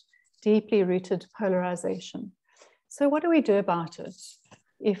entrenching that deeply rooted polarization. So what do we do about it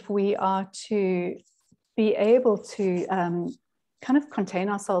if we are to be able to kind of contain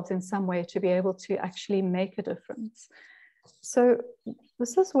ourselves in some way, to be able to actually make a difference? So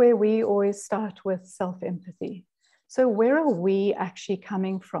this is where we always start with self-empathy. So where are we actually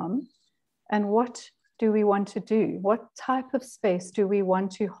coming from, and what do we want to do? What type of space do we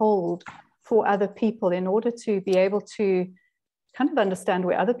want to hold for other people in order to be able to kind of understand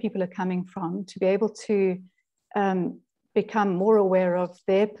where other people are coming from, to be able to become more aware of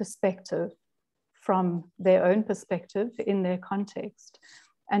their perspective from their own perspective in their context,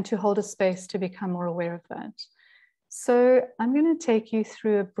 and to hold a space to become more aware of that. So I'm going to take you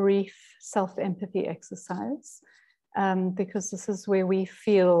through a brief self-empathy exercise, because this is where we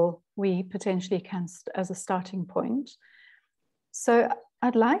feel we potentially can, as a starting point. So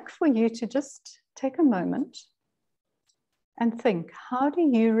I'd like for you to just take a moment and think, how do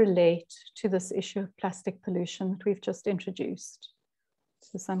you relate to this issue of plastic pollution that we've just introduced?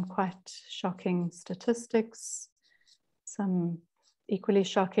 So some quite shocking statistics, some equally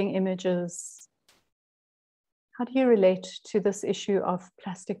shocking images. How do you relate to this issue of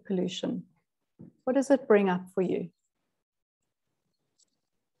plastic pollution? What does it bring up for you?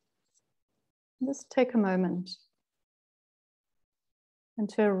 Just take a moment and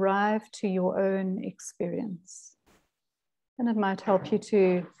to arrive to your own experience. And it might help you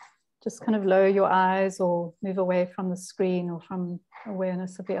to just kind of lower your eyes or move away from the screen or from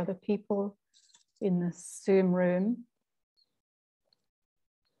awareness of the other people in this Zoom room.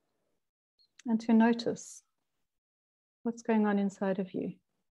 And to notice what's going on inside of you.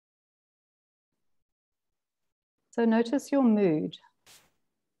 So notice your mood.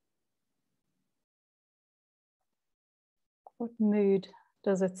 What mood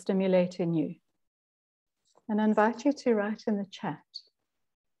does it stimulate in you? And I invite you to write in the chat.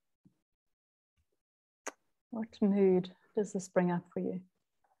 What mood does this bring up for you?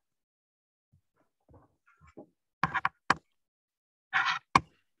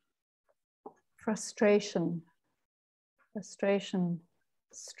 Frustration,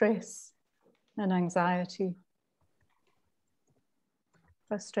 stress, and anxiety.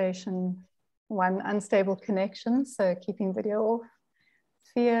 Frustration, one, unstable connection, so keeping video off.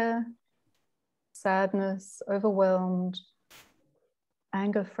 Fear, sadness, overwhelmed,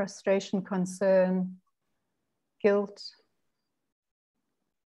 anger, frustration, concern, guilt,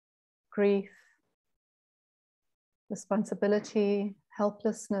 grief, responsibility,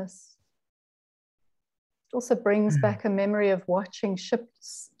 helplessness. It also brings back a memory of watching ship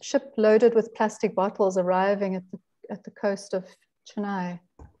loaded with plastic bottles arriving at the coast of Chennai.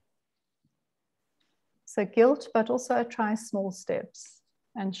 So guilt, but also try small steps,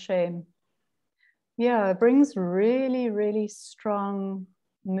 and shame. Yeah, it brings really, really strong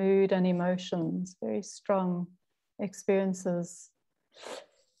mood and emotions, very strong experiences.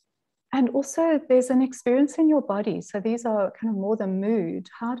 And also there's an experience in your body. So these are kind of more than mood.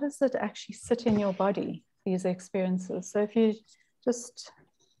 How does it actually sit in your body, these experiences? So if you just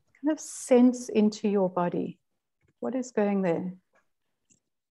kind of sense into your body, what is going there?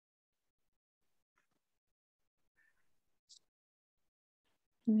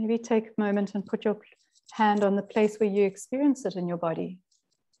 Maybe take a moment and put your hand on the place where you experience it in your body.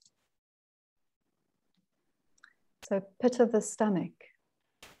 So pit of the stomach,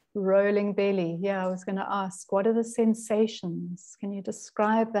 rolling belly. Yeah, I was going to ask, what are the sensations? Can you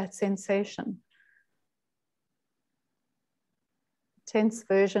describe that sensation? Tense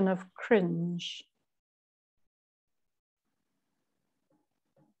version of cringe.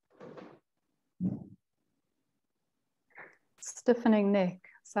 Stiffening neck,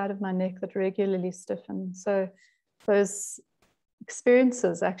 side of my neck that regularly stiffens. So those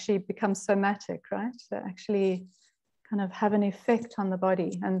experiences actually become somatic, right? They actually kind of have an effect on the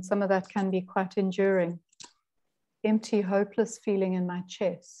body, and some of that can be quite enduring. Empty, hopeless feeling in my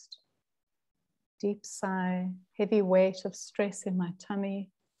chest. Deep sigh, heavy weight of stress in my tummy.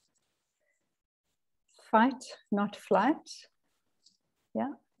 Fight, not flight.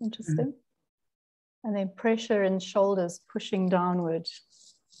 Yeah, interesting. And then pressure in shoulders pushing downward.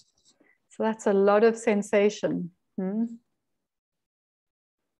 So that's a lot of sensation. So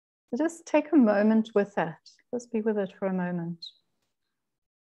just take a moment with that. Just be with it for a moment.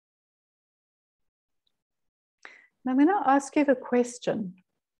 Now I'm going to ask you the question.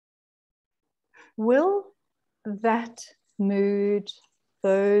 Will that mood,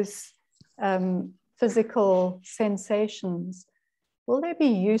 those physical sensations, will they be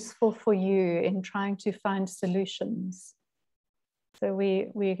useful for you in trying to find solutions? So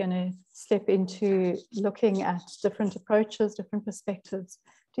we're going to step into looking at different approaches, different perspectives.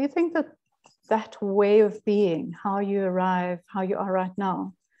 Do you think that that way of being, how you arrive, how you are right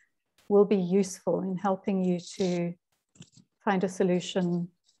now, will be useful in helping you to find a solution,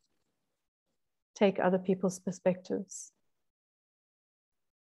 take other people's perspectives?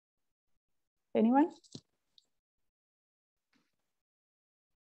 Anyone?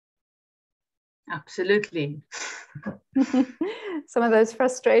 Absolutely. Some of those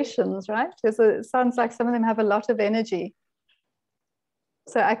frustrations, right? It sounds like some of them have a lot of energy.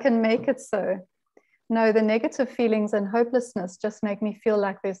 So I can make it so. No, the negative feelings and hopelessness just make me feel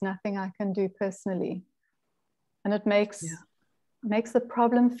like there's nothing I can do personally. And it makes the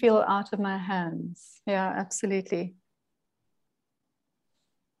problem feel out of my hands. Yeah, absolutely.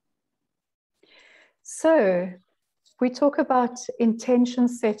 So we talk about intention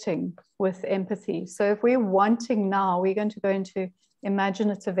setting with empathy. So if we're wanting now, we're going to go into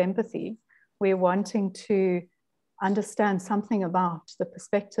imaginative empathy. We're wanting to understand something about the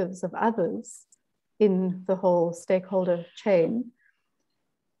perspectives of others in the whole stakeholder chain.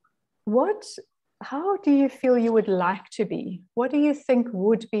 How do you feel you would like to be? What do you think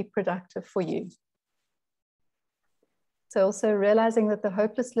would be productive for you? So also realizing that the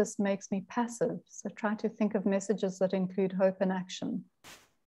hopeless list makes me passive. So try to think of messages that include hope and action.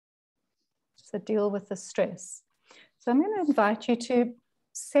 So deal with the stress. So I'm going to invite you to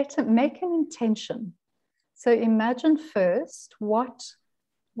make an intention. So imagine first what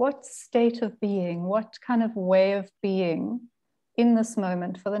state of being, what kind of way of being in this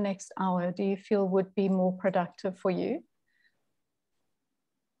moment for the next hour do you feel would be more productive for you?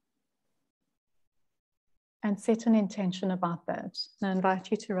 And set an intention about that. And I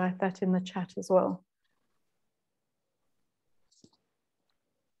invite you to write that in the chat as well.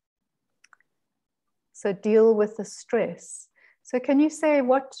 So deal with the stress. So can you say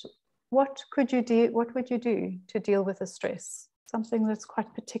what would you do to deal with the stress? Something that's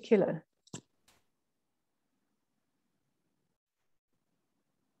quite particular.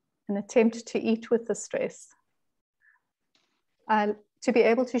 An attempt to eat with the stress. To be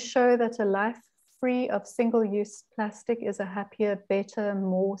able to show that a life free of single-use plastic is a happier, better,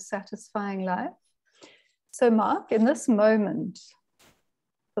 more satisfying life. So Mark, in this moment,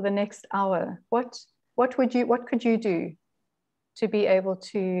 for the next hour, what could you do to be able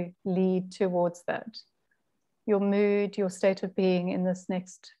to lead towards that? Your mood, your state of being in this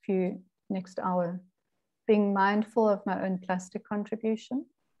next hour. Being mindful of my own plastic contribution.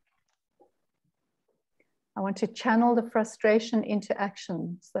 I want to channel the frustration into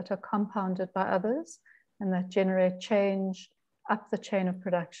actions that are compounded by others and that generate change up the chain of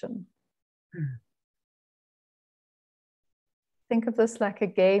production. Think of this like a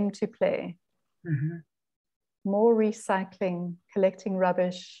game to play. More recycling, collecting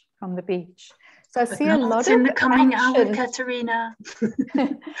rubbish from the beach. So I see a lot in of the coming hour, action. Katharina.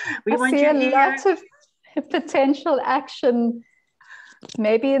 I see a lot of potential action,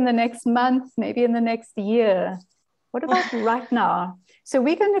 maybe in the next month, maybe in the next year. What about right now? So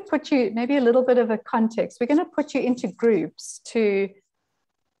we're going to put you, maybe a little bit of a context, we're going to put you into groups to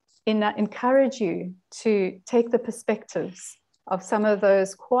encourage you to take the perspectives of some of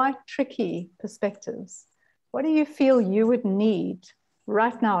those quite tricky perspectives. What do you feel you would need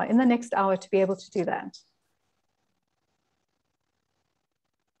right now in the next hour to be able to do that?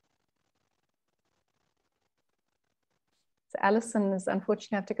 So Alison is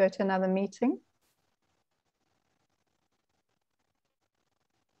unfortunately have to go to another meeting.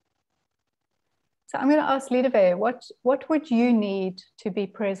 So I'm going to ask Lidewij, what would you need to be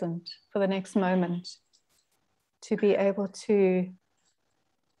present for the next moment to be able to?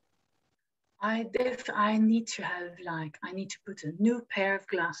 I need to have I need to put a new pair of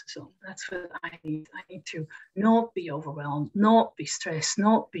glasses on. That's what I need. I need to not be overwhelmed, not be stressed,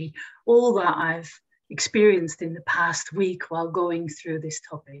 not be all that I've experienced in the past week while going through this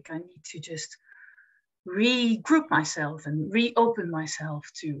topic. I need to just regroup myself and reopen myself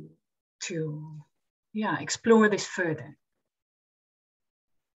to explore this further.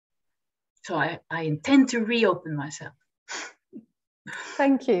 So I intend to reopen myself.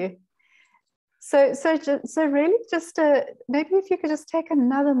 Thank you. So really just maybe if you could just take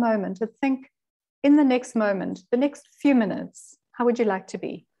another moment to think in the next moment, the next few minutes, how would you like to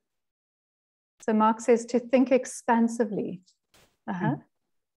be? So Mark says to think expansively.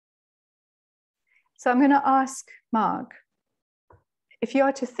 So I'm going to ask Mark, if you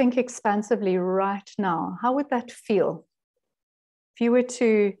are to think expansively right now, how would that feel? If you were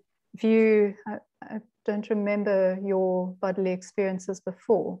to view, I don't remember your bodily experiences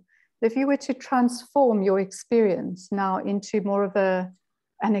before, but if you were to transform your experience now into more of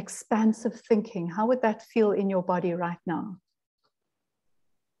an expansive thinking, how would that feel in your body right now?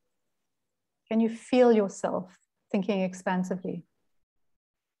 Can you feel yourself thinking expansively?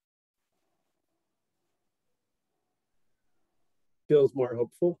 Feels more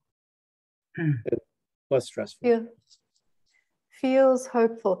hopeful and less stressful. Feels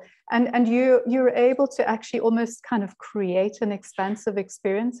hopeful. And you're able to actually almost kind of create an expansive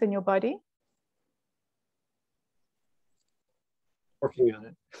experience in your body? Working on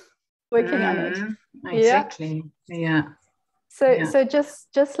it. Working on it. Exactly. Yeah. So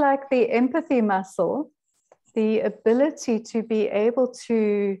just like the empathy muscle, the ability to be able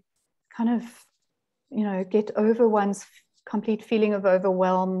to kind of, get over one's complete feeling of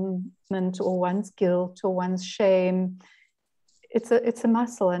overwhelmment or one's guilt or one's shame, it's a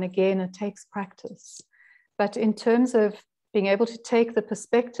muscle, and again, it takes practice. But in terms of being able to take the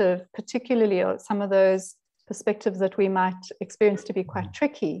perspective, particularly some of those perspectives that we might experience to be quite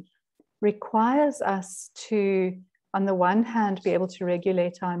tricky, requires us to, on the one hand, be able to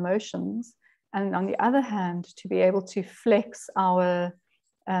regulate our emotions, and on the other hand, to be able to flex our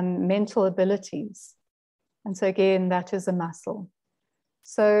mental abilities. And so again, that is a muscle.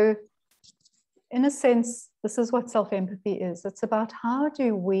 So in a sense, this is what self-empathy is. It's about how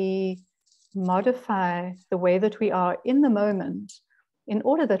do we modify the way that we are in the moment in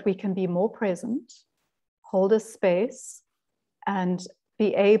order that we can be more present, hold a space, and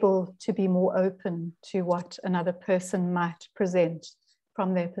be able to be more open to what another person might present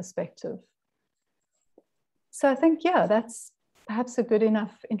from their perspective. So I think, that's perhaps a good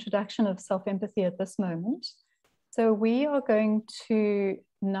enough introduction of self-empathy at this moment. So we are going to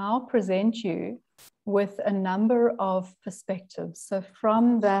now present you with a number of perspectives. So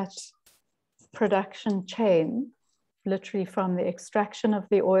from that production chain, literally from the extraction of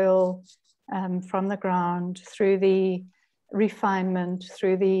the oil from the ground, through the refinement,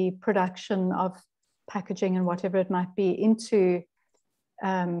 through the production of packaging and whatever it might be, into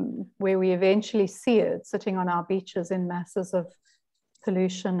where we eventually see it sitting on our beaches in masses of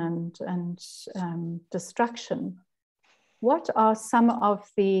pollution and destruction. What are some of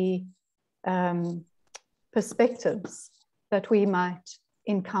the perspectives that we might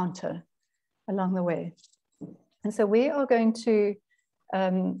encounter along the way? And so we are going to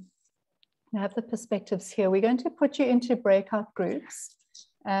have the perspectives here. We're going to put you into breakout groups.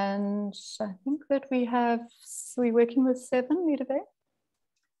 And I think that we're working with 7, Lidewij?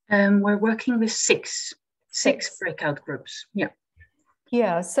 We're working with six breakout groups. Yeah.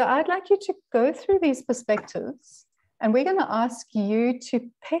 Yeah, so I'd like you to go through these perspectives, and we're going to ask you to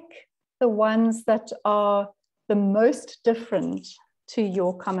pick the ones that are the most different to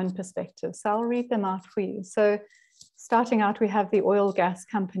your common perspective. So I'll read them out for you. So starting out, we have the oil gas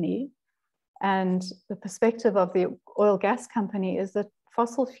company. And the perspective of the oil gas company is that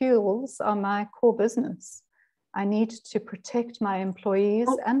fossil fuels are my core business. I need to protect my employees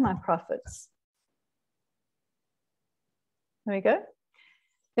and my profits. There we go.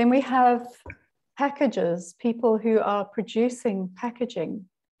 Then we have packages, people who are producing packaging.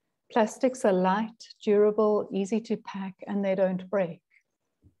 Plastics are light, durable, easy to pack, and they don't break.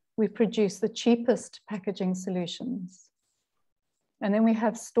 We produce the cheapest packaging solutions. And then we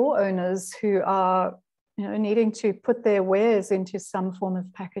have store owners who are needing to put their wares into some form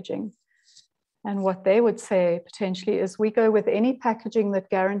of packaging. And what they would say potentially is, we go with any packaging that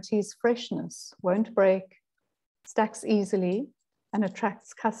guarantees freshness, won't break, stacks easily, and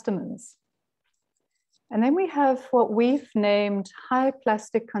attracts customers. And then we have what we've named high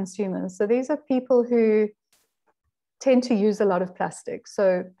plastic consumers. So these are people who tend to use a lot of plastic.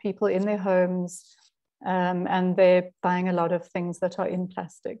 So people in their homes, and they're buying a lot of things that are in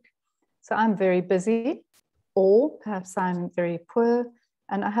plastic. So I'm very busy, or perhaps I'm very poor,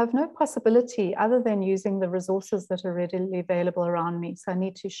 and I have no possibility other than using the resources that are readily available around me. So I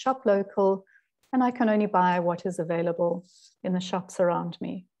need to shop local, and I can only buy what is available in the shops around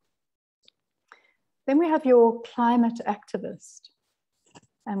me. Then we have your climate activist.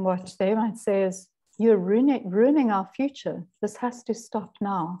 And what they might say is, you're ruining our future. This has to stop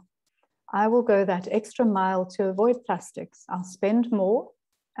now. I will go that extra mile to avoid plastics. I'll spend more,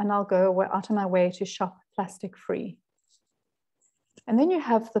 and I'll go out of my way to shop plastic free. And then you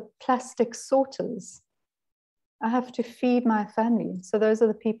have the plastic sorters. I have to feed my family. So those are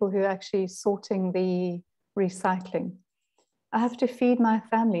the people who are actually sorting the recycling. I have to feed my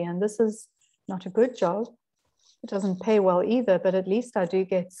family, and this is not a good job. It doesn't pay well either, but at least I do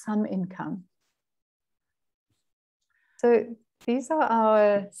get some income. So these are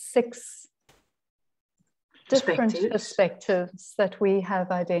our 6 different perspectives that we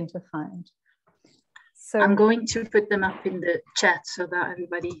have identified. So I'm going to put them up in the chat so that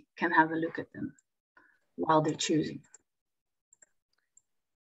everybody can have a look at them while they're choosing.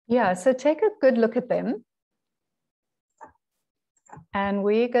 Yeah, so take a good look at them. And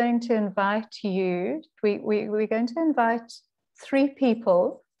we're going to invite you, we're going to invite 3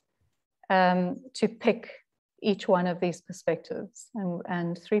 people to pick each one of these perspectives.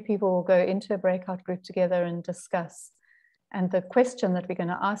 And 3 people will go into a breakout group together and discuss. And the question that we're going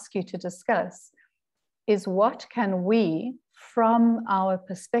to ask you to discuss is, what can we, from our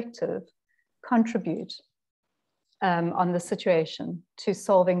perspective, contribute on the situation to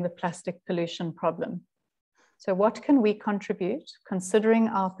solving the plastic pollution problem? So what can we contribute, considering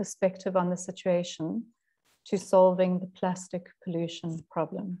our perspective on the situation, to solving the plastic pollution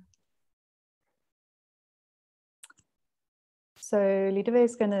problem? So Lidewij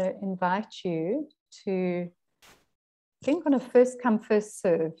is going to invite you to think on a first come, first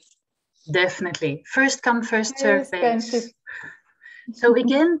serve. Definitely. First come, first serve basis. So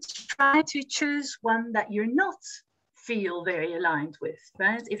again, try to choose one that you're not feel very aligned with,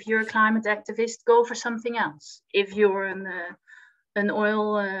 right? If you're a climate activist, go for something else. If you're an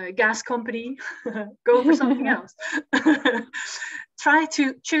oil gas company, go for something else. Try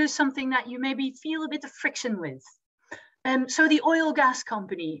to choose something that you maybe feel a bit of friction with. So the oil gas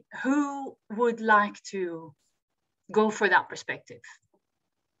company, who would like to go for that perspective?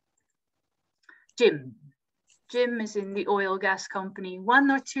 Jim. Jim is in the oil gas company.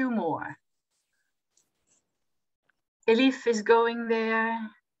 1 or 2 more. Elif is going there.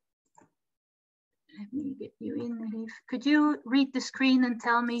 Let me get you in, Elif. Could you read the screen and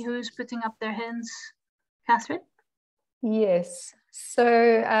tell me who's putting up their hands? Katherine? Yes. So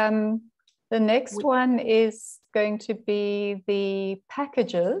the next one is going to be the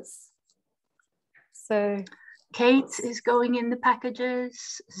packages. So Kate is going in the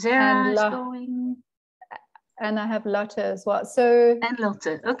packages. Zara is going. And I have Lotte as well. So and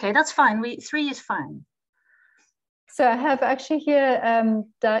Lotte. Okay, that's fine. 3 is fine. So I have actually here,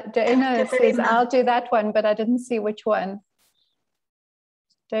 Dana says, I'll do that one, but I didn't see which one.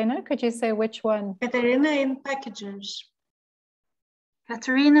 Dana, could you say which one? Katharina in packages.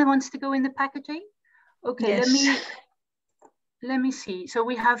 Katharina wants to go in the packaging? Okay, yes. let me see. So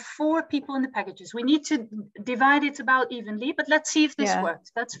we have 4 people in the packages. We need to divide it about evenly, but let's see if this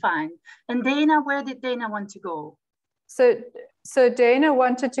works. That's fine. And Dana, where did Dana want to go? So Dana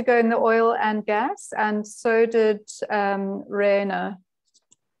wanted to go in the oil and gas, and so did Raina.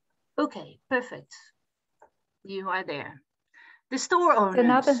 Okay, perfect. You are there. The store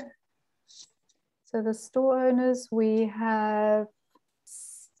owners. So the store owners, we have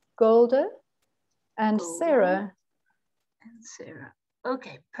Golda and Sarah. And Sarah.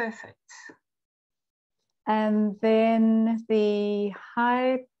 Okay, perfect. And then the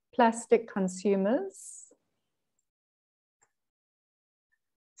high plastic consumers.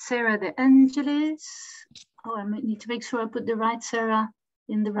 Sarah De Angelis. Oh, I might need to make sure I put the right Sarah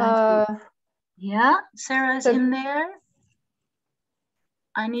in the right group. Yeah, Sarah's in there.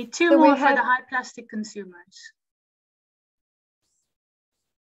 I need 2 more for the high plastic consumers.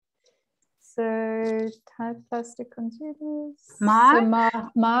 So high plastic consumers. Mark. So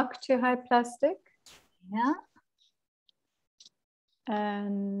Mark to high plastic. Yeah.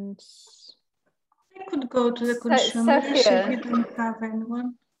 And I could go to the consumers if you don't have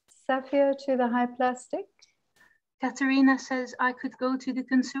anyone. Safia to the high plastic. Katharina says I could go to the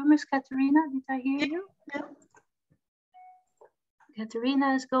consumers. Katharina, did I hear you? Yeah.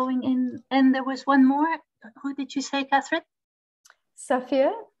 Katharina is going in, and there was one more. Who did you say, Catherine?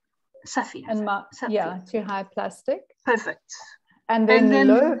 Safia. Safia. And yeah, to high plastic. Perfect. And then,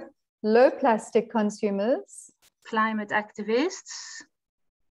 low plastic consumers. Climate activists.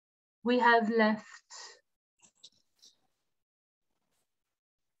 We have left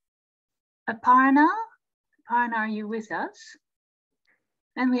Aparna. Aparna, are you with us?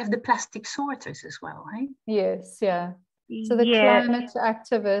 And we have the plastic sorters as well, right? Yes, yeah. So the climate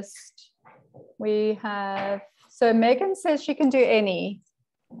activist, we have, so Megan says she can do any.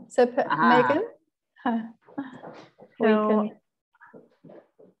 So Megan,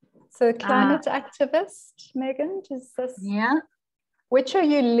 so climate activist, Megan, does this? Yeah. Which are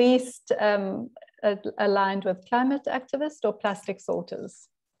you least aligned with, climate activist or plastic sorters?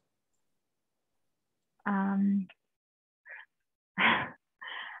 I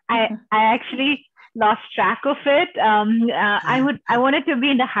actually lost track of it. I wanted to be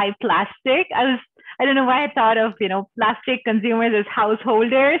in the high plastic. I don't know why I thought of plastic consumers as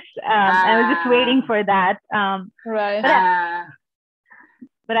householders. I was just waiting for that. Right.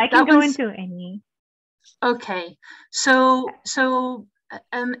 But I can go into any. Okay. So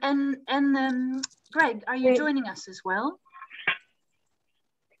Greg, are you joining us as well?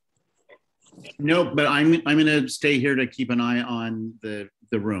 No, but I'm going to stay here to keep an eye on the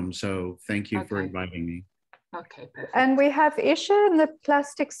room. So thank you for inviting me. Okay, perfect. And we have Isha in the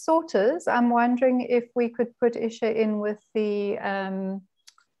plastic sorters. I'm wondering if we could put Isha in with the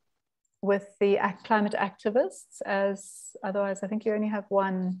climate activists, as otherwise I think you only have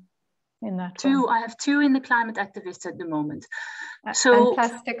one in that. 2. I have 2 in the climate activists at the moment. So and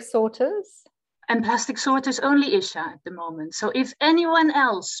plastic sorters. And plastic sorters, only Isha at the moment. So if anyone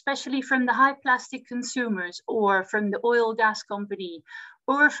else, especially from the high plastic consumers or from the oil gas company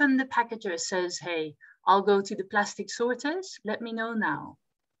or from the packager says, hey, I'll go to the plastic sorters, let me know now.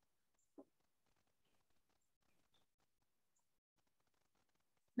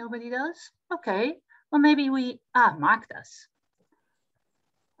 Nobody does? Okay, well maybe Mark does.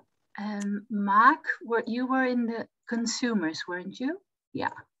 Mark, you were in the consumers, weren't you?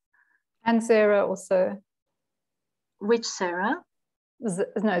 Yeah. And Zara also. Which Sarah?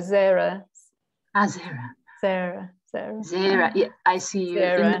 No, Zara. Zara. Zara, yeah, I see you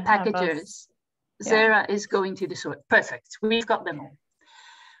Zara, in the packagers. Zara is going to the sort. Perfect, we've got them all.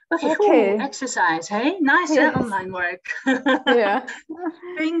 Okay. Ooh, exercise, hey? Nice online work. Yeah.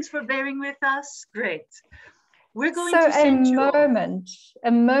 Thanks for bearing with us. Great. We're going to send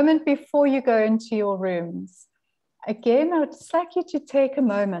a moment before you go into your rooms. Again, I would just like you to take a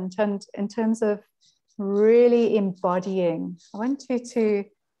moment and in terms of really embodying, I want you to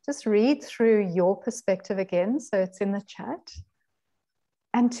just read through your perspective again, so it's in the chat,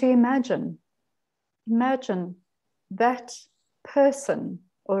 and to imagine that person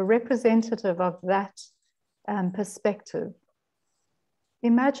or representative of that perspective.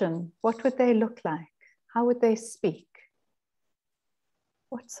 Imagine, what would they look like? How would they speak?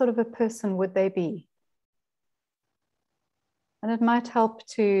 What sort of a person would they be? And it might help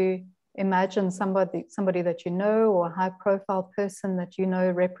to imagine somebody that you know, or a high profile person that you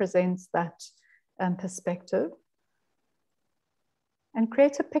know represents that perspective. And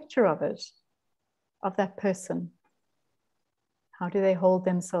create a picture of it, of that person. How do they hold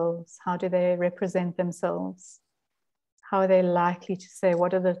themselves? How do they represent themselves? How are they likely to say?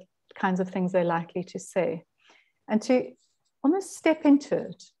 What are the kinds of things they're likely to say? And to almost step into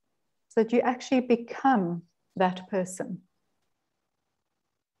it so that you actually become that person.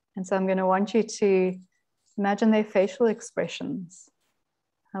 And so I'm going to want you to imagine their facial expressions.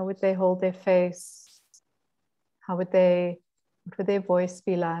 How would they hold their face? What would their voice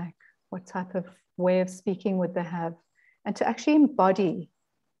be like? What type of way of speaking would they have? And to actually embody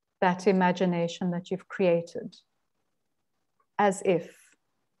that imagination that you've created as if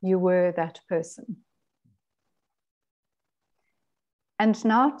you were that person. And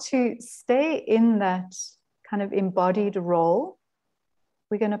now to stay in that kind of embodied role,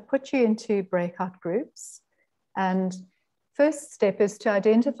 we're going to put you into breakout groups. And first step is to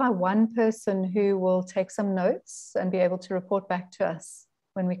identify one person who will take some notes and be able to report back to us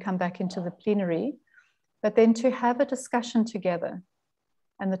when we come back into the plenary, but then to have a discussion together.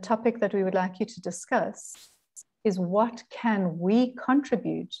 And the topic that we would like you to discuss is what can we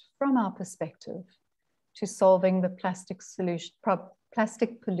contribute from our perspective to solving the plastic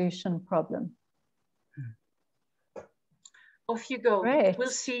pollution problem. Off you go. Great. We'll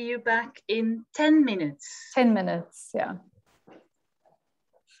see you back in 10 minutes. 10 minutes, yeah.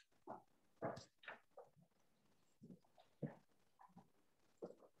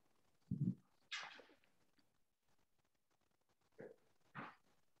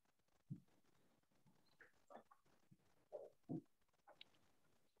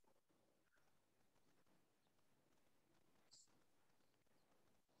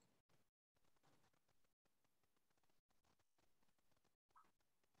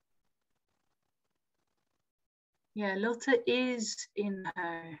 Yeah, Lotte is in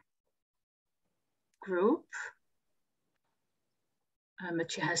her group, but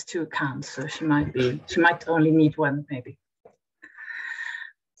she has 2 accounts, so she might only need one, maybe.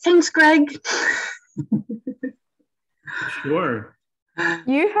 Thanks, Greg. Sure.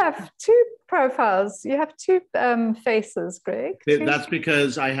 You have 2 profiles. You have 2 faces, Greg. That's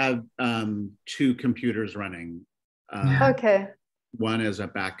because I have 2 computers running. Okay. One as a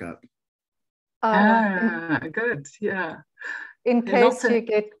backup. Good, yeah. In case you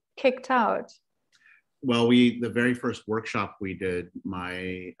get kicked out. Well, the very first workshop we did,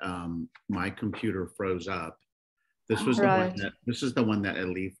 my computer froze up. This was this is the one that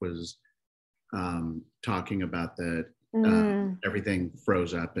Elif was talking about, that everything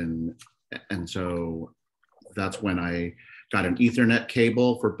froze up, and so that's when I got an Ethernet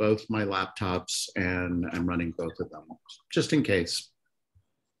cable for both my laptops, and I'm running both of them just in case.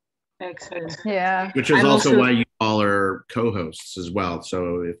 Excellent. Yeah. Which is also why you all are co-hosts as well.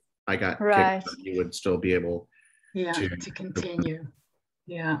 So if I got kicked out, you would still be able to continue.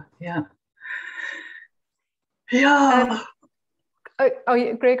 Yeah.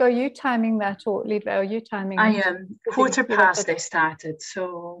 Greg, are you timing that, or Lidewij, are you timing? I am. 1:15 they started,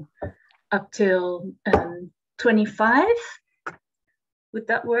 so up till 25. Would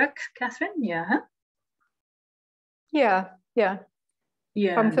that work, Catherine? Yeah. Yeah.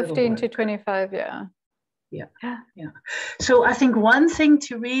 From 15 to 25, yeah. So I think one thing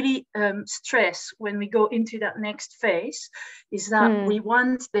to really stress when we go into that next phase is that we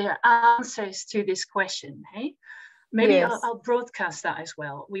want their answers to this question. Hey, maybe I'll broadcast that as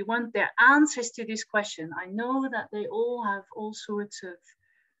well. We want their answers to this question. I know that they all have all sorts of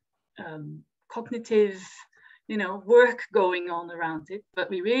cognitive, work going on around it, but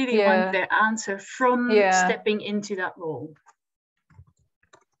we really want their answer from stepping into that role.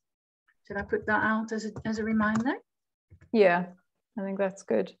 Should I put that out as a reminder? Yeah, I think that's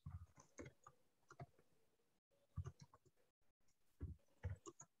good.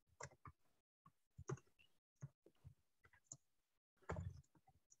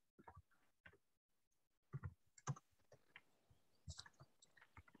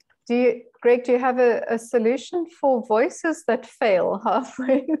 Greg, do you have a solution for voices that fail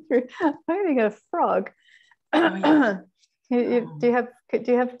halfway through? I'm having a frog. Do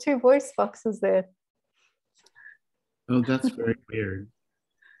you have 2 voice boxes there? Oh, that's very weird.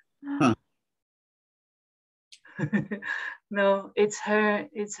 Huh. No, it's her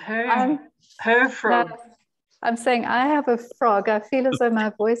frog. No, I'm saying I have a frog. I feel as though my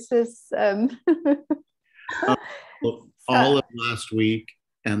voice is all of last week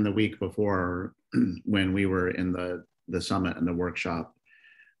and the week before, when we were in the summit and the workshop,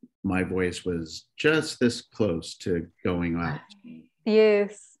 my voice was just this close to going out.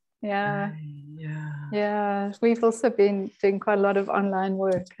 Yes, yeah. Yeah, we've also been doing quite a lot of online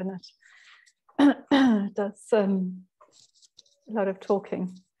work, and it does a lot of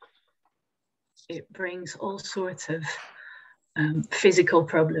talking. It brings all sorts of physical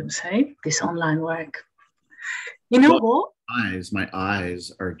problems, hey, this online work. You know what? My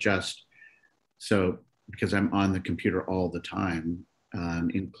eyes are just so, because I'm on the computer all the time,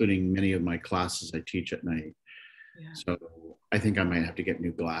 including many of my classes I teach at night. Yeah. So I think I might have to get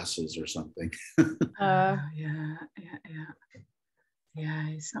new glasses or something. Yeah,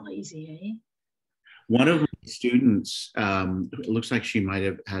 it's not easy, eh? One of my students, it looks like she might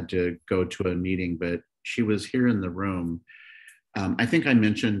have had to go to a meeting, but she was here in the room. I think I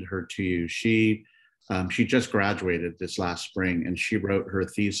mentioned her to you. She just graduated this last spring, and she wrote her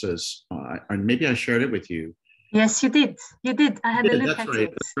thesis, and maybe I shared it with you. Yes, you did. You did. I had a look at it.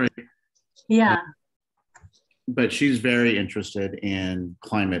 That's right. Yeah. But she's very interested in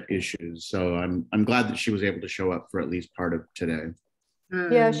climate issues, so I'm glad that she was able to show up for at least part of today.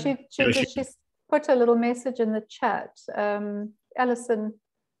 Yeah, she put a little message in the chat. Alison,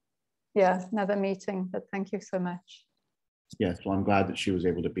 yeah, another meeting, but thank you so much. Yes, well, I'm glad that she was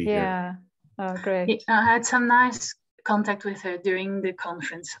able to be here. Yeah, oh, great. I had some nice contact with her during the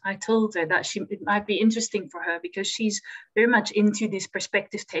conference. I told her that it might be interesting for her because she's very much into this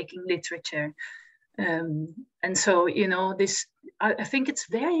perspective-taking literature. And so, you know, I think it's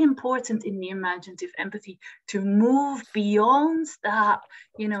very important in the imaginative empathy to move beyond that,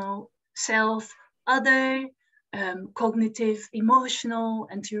 you know, self, other, cognitive, emotional,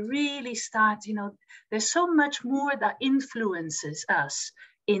 and to really start, you know, there's so much more that influences us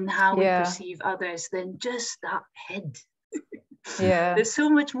in how we perceive others than just that head. Yeah. There's so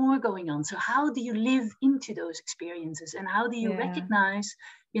much more going on. So how do you live into those experiences, and how do you recognize,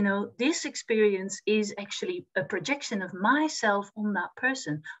 you know, this experience is actually a projection of myself on that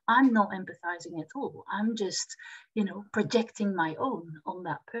person. I'm not empathizing at all. I'm just, you know, projecting my own on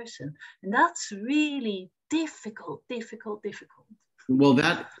that person. And that's really difficult. Well,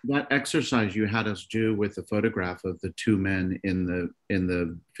 that exercise you had us do with the photograph of the two men in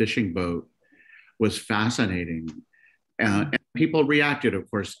the fishing boat was fascinating. And people reacted, of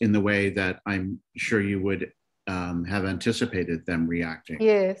course, in the way that I'm sure you would have anticipated them reacting.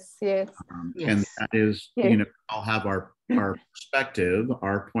 Yes. And that is, you know, I'll have our perspective,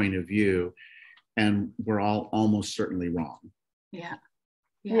 our point of view, and we're all almost certainly wrong. Yeah.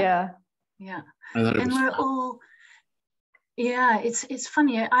 I thought it and was we're all, it's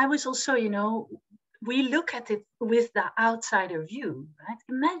funny. I was also, you know, we look at it with the outsider view, right?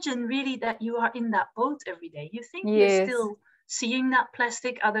 Imagine really that you are in that boat every day. You think you're still seeing that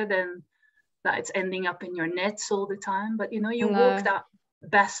plastic, other than that it's ending up in your nets all the time. But, you know, you walk that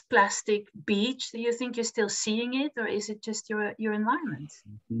best plastic beach. Do you think you're still seeing it, or is it just your environment?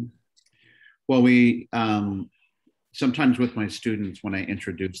 Mm-hmm. Well, we sometimes with my students, when I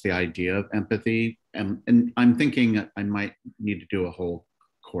introduce the idea of empathy, and I'm thinking I might need to do a whole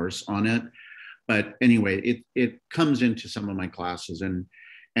course on it. But anyway, it comes into some of my classes,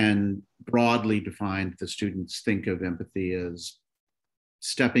 and broadly defined, the students think of empathy as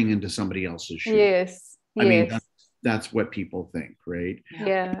stepping into somebody else's shoes. I mean, that's what people think, right?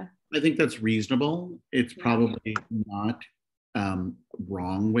 Yeah. I think that's reasonable. It's probably not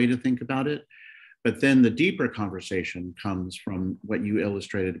wrong way to think about it. But then the deeper conversation comes from what you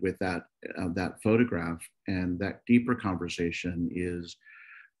illustrated with that photograph, and that deeper conversation is,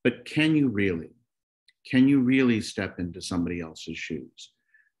 but can you really step into somebody else's shoes?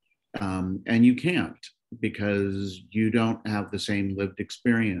 And you can't, because you don't have the same lived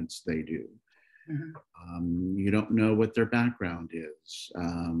experience they do. Mm-hmm. You don't know what their background is.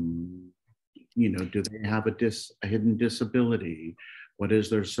 You know, do they have a hidden disability? What is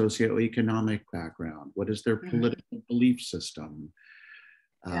their socioeconomic background? What is their political belief system?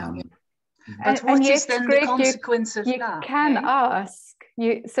 But what is then the consequence of that? You can ask.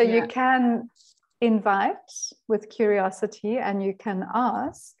 You can invite with curiosity, and you can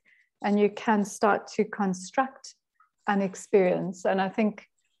ask, and you can start to construct an experience. And I think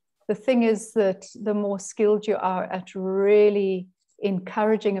the thing is that the more skilled you are at really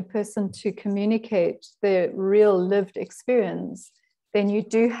encouraging a person to communicate their real lived experience, then you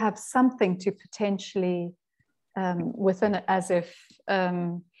do have something to potentially, within it, as if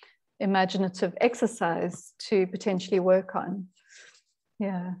imaginative exercise to potentially work on.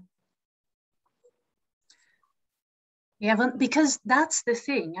 Yeah. Yeah, but because that's the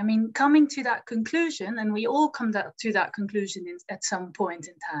thing. I mean, coming to that conclusion, and we all come to that conclusion at some point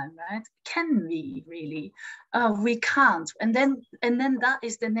in time, right? Can we really? We can't. And then that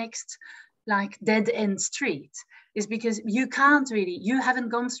is the next like dead end street, is because you can't really, you haven't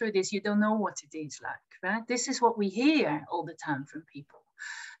gone through this, you don't know what it is like, right? This is what we hear all the time from people.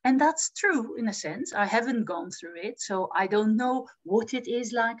 And that's true in a sense. I haven't gone through it, so I don't know what it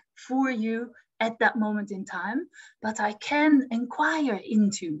is like for you at that moment in time, but I can inquire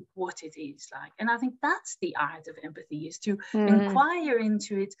into what it is like. And I think that's the art of empathy, is to inquire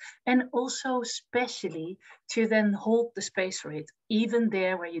into it, and also especially to then hold the space for it, even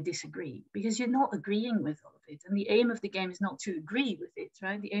there where you disagree, because you're not agreeing with all of it. And the aim of the game is not to agree with it,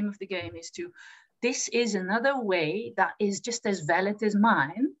 right? The aim of the game is to, this is another way that is just as valid as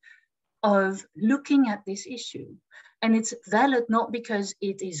mine of looking at this issue. And it's valid not because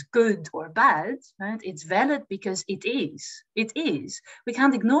it is good or bad, right? It's valid because it is. It is. We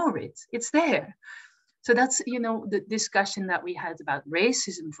can't ignore it. It's there. So that's, you know, the discussion that we had about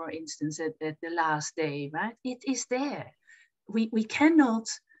racism, for instance, at the last day, right? It is there. We cannot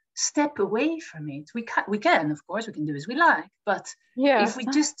step away from it. We can, of course, we can do as we like, but if we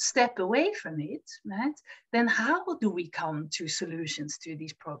just step away from it, right, then how do we come to solutions to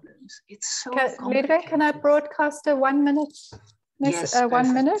these problems? It's so complicated. Lidewij, can I broadcast a 1 minute? Yes,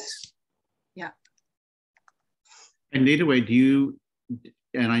 1 minute? Yeah. And Lidewij, do you,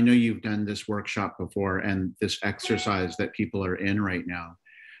 and I know you've done this workshop before, and this exercise that people are in right now,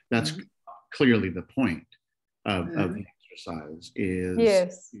 that's clearly the point of the exercise,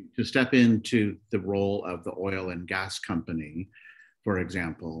 is to step into the role of the oil and gas company, for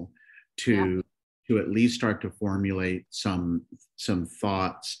example, to at least start to formulate some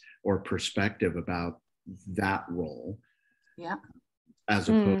thoughts or perspective about that role, as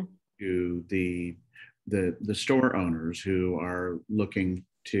opposed to the store owners who are looking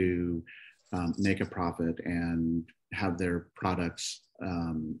to make a profit and have their products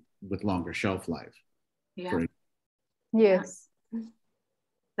with longer shelf life. Yes.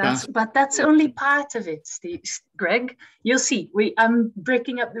 But that's only part of it, Greg. You'll see. I'm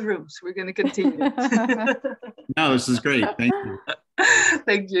breaking up the rooms. We're going to continue. No, this is great. Thank you.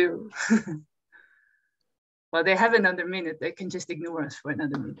 Thank you. Well, they have another minute. They can just ignore us for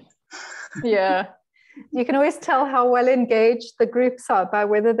another minute. Yeah. You can always tell how well engaged the groups are by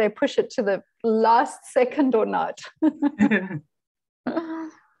whether they push it to the last second or not.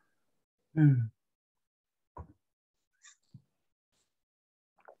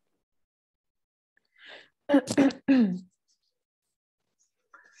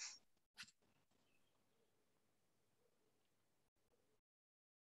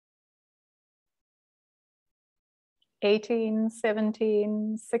 18,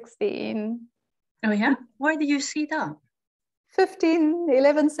 17, 16. Oh yeah? Why do you see that? 15,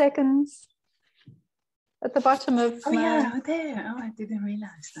 11 seconds at the bottom of yeah, there. Oh, I didn't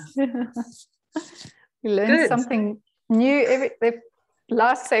realize that. You learn something new every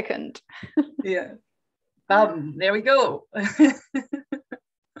last second. Yeah. There we go.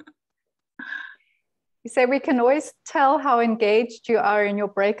 You say we can always tell how engaged you are in your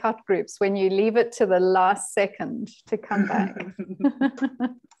breakout groups when you leave it to the last second to come back.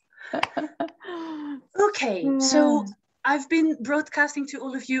 Okay, so I've been broadcasting to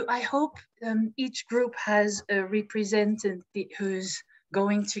all of you. I hope each group has a representative who's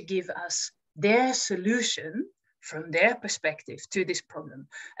going to give us their solution from their perspective to this problem.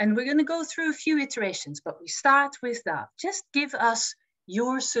 And we're going to go through a few iterations, but we start with that. Just give us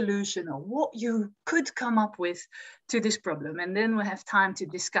your solution or what you could come up with to this problem. And then we'll have time to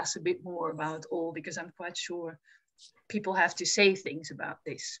discuss a bit more about all, because I'm quite sure people have to say things about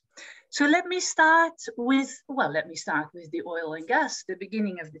this. So let me start with the oil and gas, the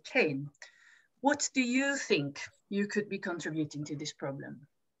beginning of the chain. What do you think you could be contributing to this problem?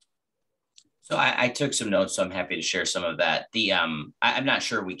 So I took some notes, so I'm happy to share some of that. I'm not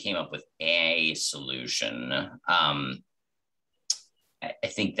sure we came up with a solution. I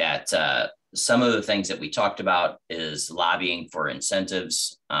think that some of the things that we talked about is lobbying for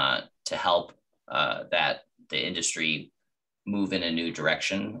incentives to help that the industry move in a new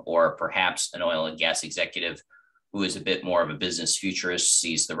direction, or perhaps an oil and gas executive who is a bit more of a business futurist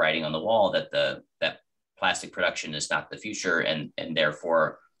sees the writing on the wall that that plastic production is not the future, and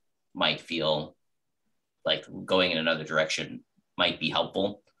therefore might feel like going in another direction might be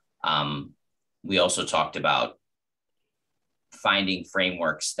helpful. We also talked about finding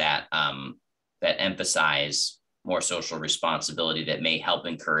frameworks that that emphasize more social responsibility, that may help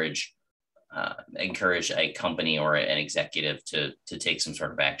encourage a company or an executive to take some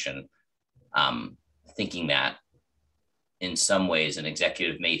sort of action. Thinking that in some ways an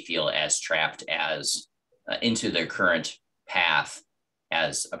executive may feel as trapped as into their current path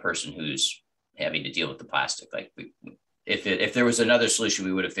as a person who's having to deal with the plastic. Like if there was another solution,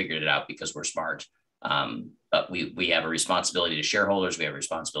 we would have figured it out because we're smart. But we have a responsibility to shareholders. We have a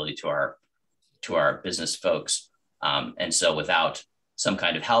responsibility to our business folks. And so without some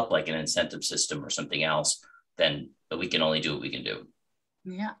kind of help, like an incentive system or something else, then we can only do what we can do.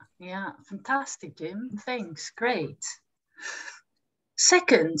 Yeah, fantastic, Jim. Thanks, great.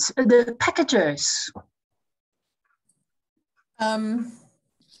 Second, the packagers.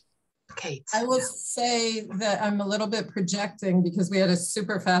 Kate. I will say that I'm a little bit projecting because we had a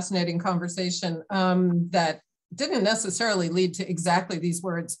super fascinating conversation that didn't necessarily lead to exactly these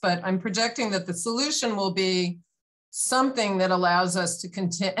words, but I'm projecting that the solution will be something that allows us to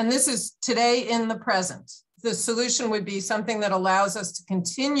continue, and this is today in the present. The solution would be something that allows us to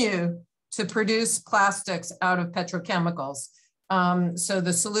continue to produce plastics out of petrochemicals. So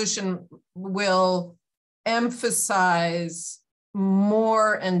the solution will emphasize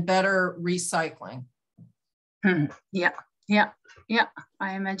more and better recycling. Yeah,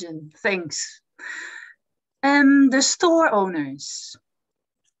 I imagine. Thanks. The store owners.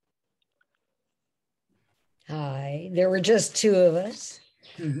 Hi, there were just two of us,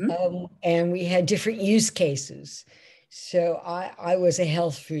 and we had different use cases. So I was a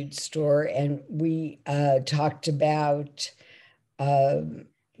health food store, and we talked about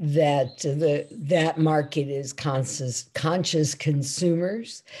that market is conscious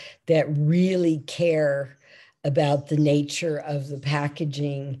consumers that really care about the nature of the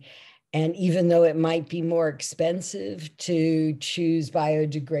packaging. And even though it might be more expensive to choose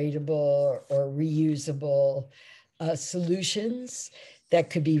biodegradable or reusable solutions that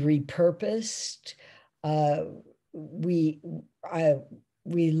could be repurposed, we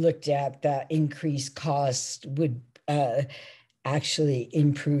looked at the increased cost would actually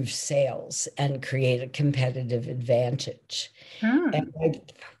improve sales and create a competitive advantage. And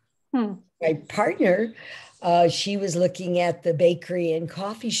my partner, she was looking at the bakery and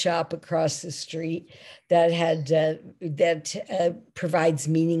coffee shop across the street that provides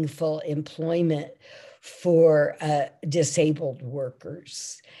meaningful employment for disabled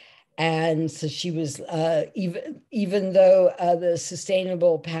workers. And so she was, even though the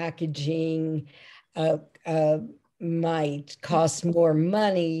sustainable packaging might cost more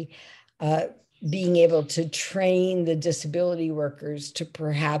money, being able to train the disability workers to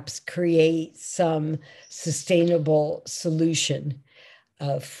perhaps create some sustainable solution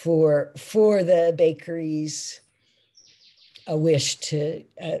for the bakeries' wish to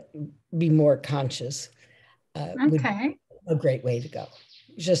be more conscious would be a great way to go.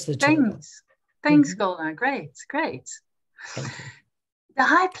 Just the two. Thanks, Golna. Great. Thank you. The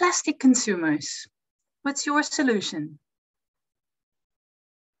high plastic consumers. What's your solution?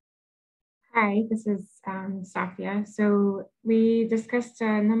 Hi, this is Safia. So we discussed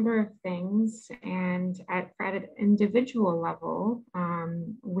a number of things, and at an individual level,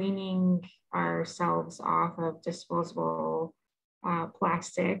 weaning ourselves off of disposable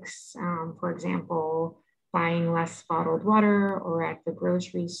plastics, for example, buying less bottled water, or at the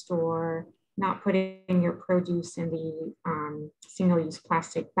grocery store, not putting your produce in the single-use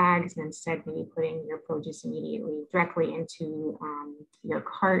plastic bags, and instead maybe putting your produce directly into your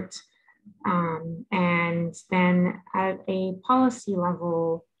cart. And then at a policy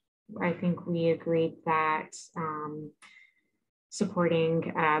level, I think we agreed that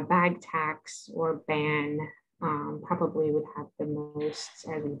supporting a bag tax or ban probably would have the most,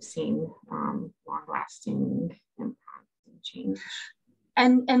 as we've seen, long-lasting impact and change.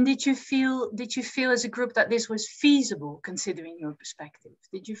 And did you feel as a group that this was feasible, considering your perspective?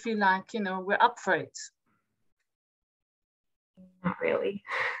 Did you feel like, we're up for it? Not really.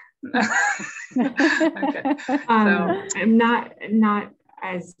 Okay. I'm not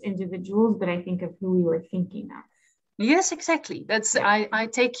as individuals, but I think of who we were thinking of. Yes, exactly. That's I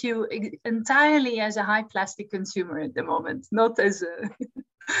take you entirely as a high plastic consumer at the moment, not as a.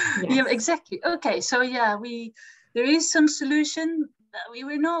 Yes. Yeah, exactly. Okay, so there is some solution. We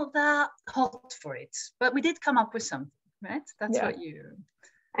were not that hot for it, but we did come up with something, right? That's what you.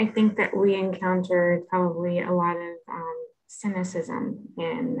 I think that we encountered probably a lot of cynicism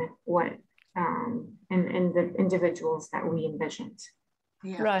in what in the individuals that we envisioned.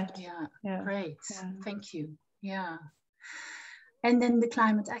 Yeah. Right. Yeah. Great. Yeah. Thank you. Yeah. And then the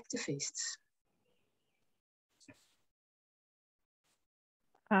climate activists.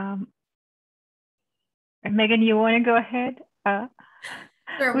 Megan, you want to go ahead?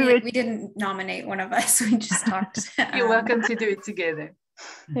 Sure, we didn't nominate one of us. We just talked. You're welcome to do it together.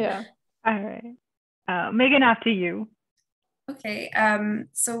 Yeah. All right. Megan, after you. Okay,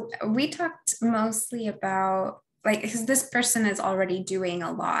 so we talked mostly about, like, because this person is already doing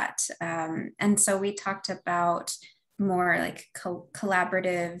a lot. And so we talked about more like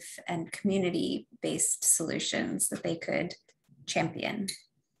collaborative and community-based solutions that they could champion.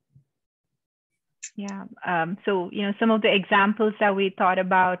 Yeah, so, some of the examples that we thought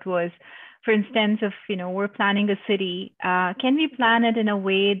about was, for instance, if, we're planning a city, can we plan it in a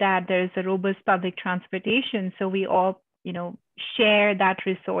way that there's a robust public transportation so we all, share that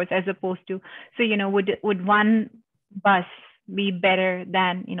resource, as opposed to, so, would one bus be better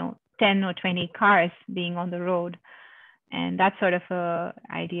than, 10 or 20 cars being on the road? And that sort of a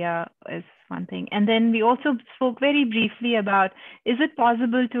idea is one thing. And then we also spoke very briefly about, is it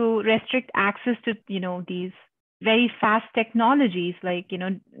possible to restrict access to, these very fast technologies, like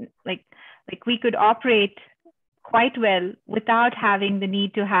we could operate quite well without having the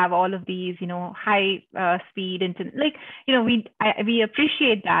need to have all of these, high speed internet. Like, we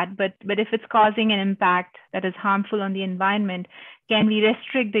appreciate that, but if it's causing an impact that is harmful on the environment, can we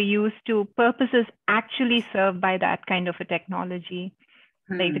restrict the use to purposes actually served by that kind of a technology?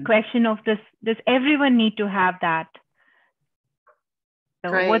 Like the question of, does everyone need to have that?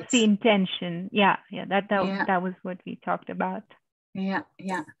 So what's the intention? That was what we talked about. Yeah.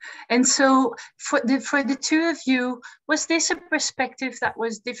 And so for the two of you, was this a perspective that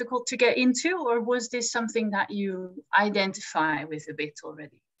was difficult to get into, or was this something that you identify with a bit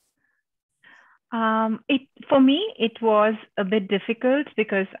already? For me, it was a bit difficult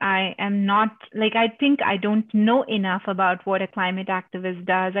because I am not, I think I don't know enough about what a climate activist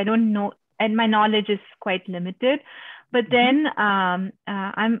does. I don't know, and my knowledge is quite limited. But then I'm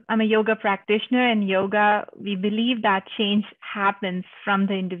a yoga practitioner, and yoga, we believe that change happens from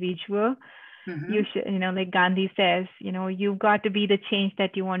the individual. You should, like Gandhi says, you've got to be the change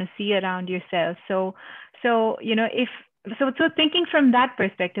that you want to see around yourself. So thinking from that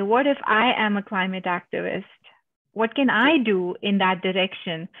perspective, what if I am a climate activist? What can I do in that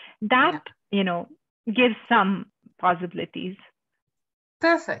direction? That, gives some possibilities.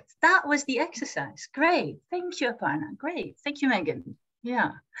 Perfect. That was the exercise. Great. Thank you, Aparna. Great. Thank you, Megan.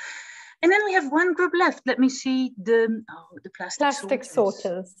 Yeah. And then we have one group left. Let me see the plastic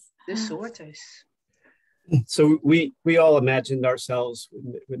sorters. The sorters. So we all imagined ourselves,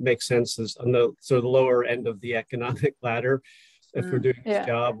 would make sense, as on the sort of the lower end of the economic ladder. If we're doing this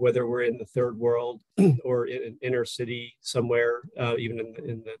job, whether we're in the third world or in an inner city somewhere, even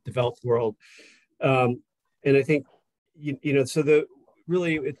in the developed world. And I think,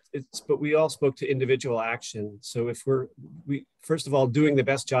 but we all spoke to individual action. So if we first of all doing the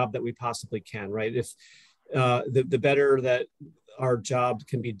best job that we possibly can, right? If the better that our job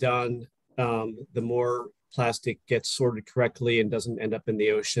can be done, the more plastic gets sorted correctly and doesn't end up in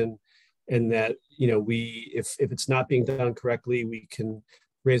the ocean. And that, if it's not being done correctly, we can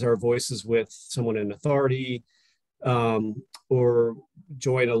raise our voices with someone in authority, or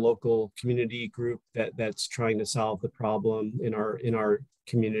join a local community group that's trying to solve the problem in our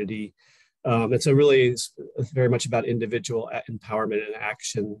community. And so really it's very much about individual empowerment and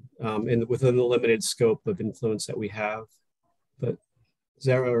action, and within the limited scope of influence that we have. But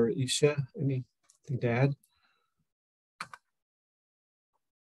Zara or Isha, anything to add?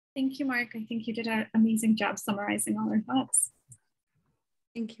 Thank you, Mark. I think you did an amazing job summarizing all our thoughts.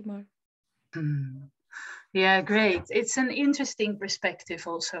 Thank you, Mark. Yeah, great. It's an interesting perspective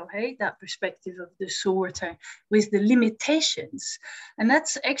also, hey? That perspective of the sorter with the limitations. And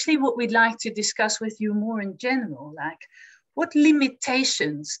that's actually what we'd like to discuss with you more in general. Like, what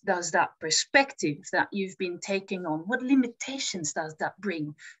limitations does that perspective that you've been taking on, what limitations does that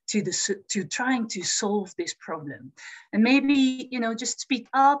bring to trying to solve this problem? And maybe, just speak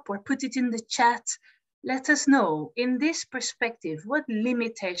up or put it in the chat. Let us know, in this perspective, what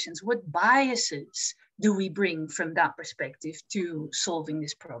limitations, what biases do we bring from that perspective to solving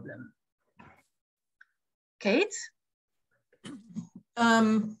this problem? Kate?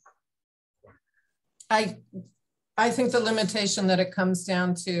 I think the limitation that it comes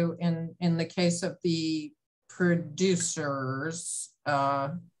down to in the case of the producers, is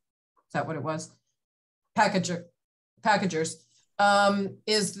that what it was? Packagers,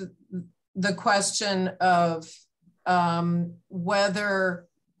 is the question of whether,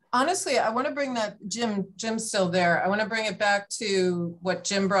 honestly, I want to bring that, Jim's still there. I want to bring it back to what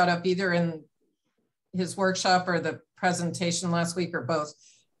Jim brought up either in his workshop or the presentation last week or both.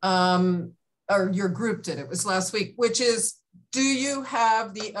 Or your group did, it was last week, which is, do you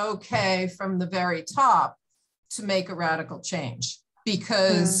have the okay from the very top to make a radical change?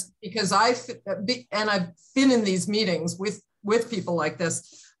 Because I've been in these meetings with people like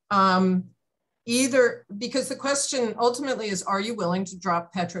this. either, because the question ultimately is, are you willing to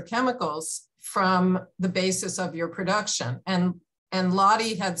drop petrochemicals from the basis of your production? And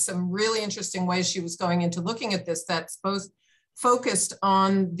Lottie had some really interesting ways she was going into looking at this, that's both focused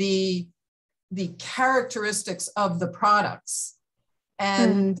on the characteristics of the products.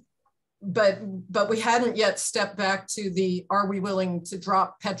 And but we hadn't yet stepped back to the, are we willing to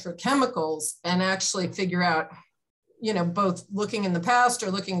drop petrochemicals and actually figure out, you know, both looking in the past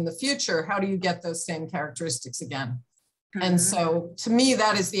or looking in the future, how do you get those same characteristics again? And so to me,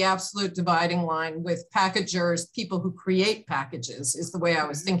 that is the absolute dividing line with packagers, people who create packages is the way I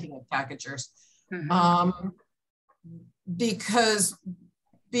was thinking of packagers. Because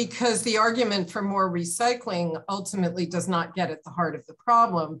the argument for more recycling ultimately does not get at the heart of the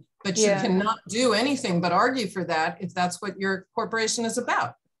problem, but you cannot do anything but argue for that if that's what your corporation is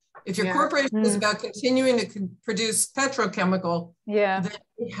about. If your corporation is about continuing to produce petrochemical, then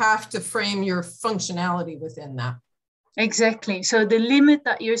you have to frame your functionality within that. Exactly. So the limit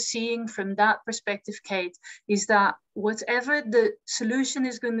that you're seeing from that perspective, Kate, is that whatever the solution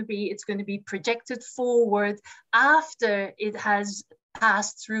is going to be, it's going to be projected forward after it has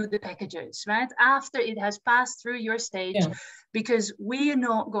passed through the packagers, right? After it has passed through your stage, because we are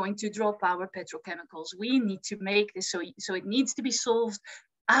not going to drop our petrochemicals. We need to make this, so it needs to be solved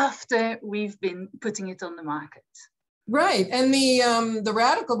after we've been putting it on the market. Right, and the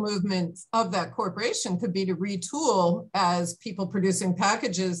radical movement of that corporation could be to retool as people producing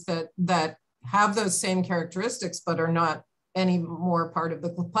packages that have those same characteristics but are not any more part of the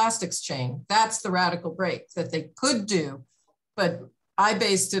plastics chain. That's the radical break that they could do, but I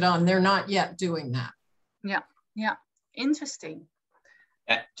based it on they're not yet doing that. Yeah, interesting.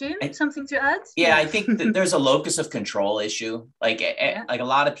 Jim, something to add? Yeah, I think that there's a locus of control issue. Like a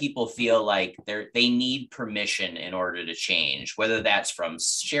lot of people feel like they need permission in order to change, whether that's from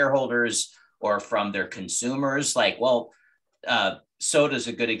shareholders or from their consumers. Like, well, soda's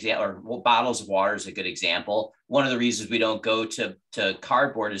a good example, or bottles of water is a good example. One of the reasons we don't go to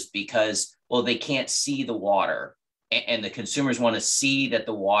cardboard is because, well, they can't see the water, and the consumers want to see that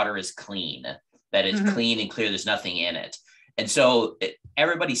the water is clean, that it's clean and clear, there's nothing in it. And so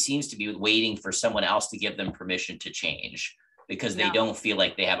everybody seems to be waiting for someone else to give them permission to change because they don't feel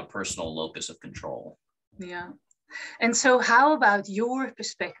like they have a personal locus of control. Yeah. And so how about your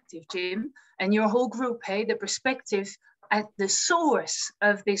perspective, Jim, and your whole group, hey, the perspective at the source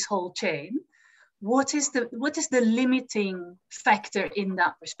of this whole chain? What is the limiting factor in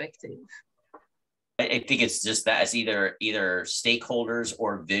that perspective? I think it's just that it's either stakeholders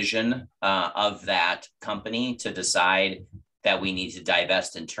or vision of that company to decide that we need to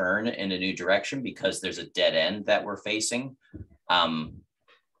divest and turn in a new direction because there's a dead end that we're facing. I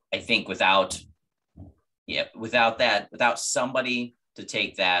think without somebody to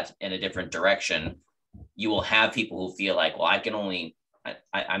take that in a different direction, you will have people who feel like, well,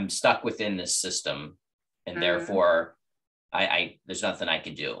 I'm stuck within this system, and therefore there's nothing I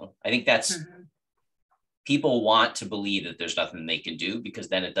can do. I think that's people want to believe that there's nothing they can do, because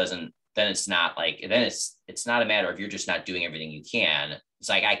then it's not a matter of you're just not doing everything you can. It's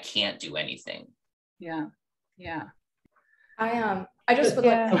like, I can't do anything. Yeah. I just would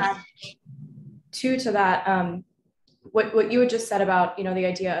like to add to that, what you had just said about, the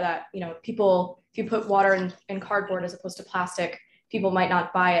idea that, people, if you put water in cardboard as opposed to plastic, people might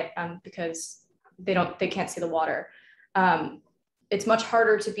not buy it because they can't see the water. It's much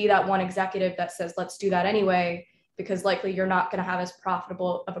harder to be that one executive that says, let's do that anyway, because likely you're not going to have as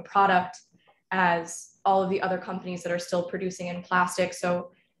profitable of a product as all of the other companies that are still producing in plastic.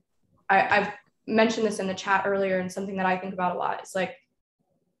 So I've mentioned this in the chat earlier, and something that I think about a lot is like,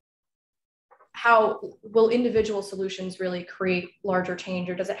 how will individual solutions really create larger change,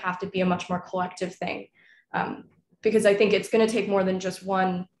 or does it have to be a much more collective thing? Because I think it's going to take more than just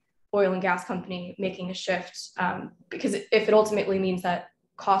one oil and gas company making a shift, because if it ultimately means that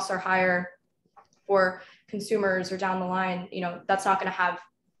costs are higher for consumers or down the line, that's not going to have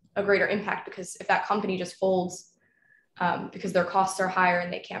a greater impact, because if that company just folds because their costs are higher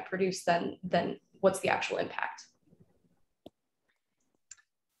and they can't produce, then what's the actual impact?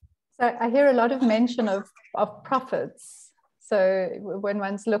 So I hear a lot of mention of profits. So when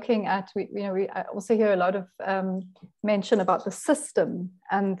one's looking at, I also hear a lot of mention about the system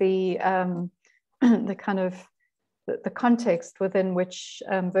and the kind of the context within which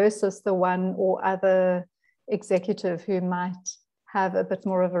versus the one or other executive who might have a bit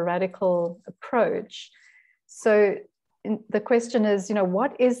more of a radical approach. So the question is,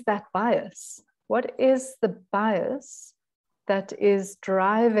 what is that bias? What is the bias that is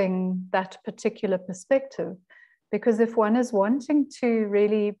driving that particular perspective? Because if one is wanting to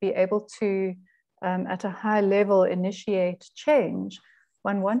really be able to at a high level initiate change,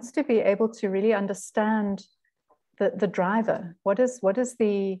 one wants to be able to really understand the driver. What is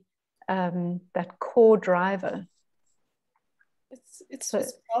the that core driver? It's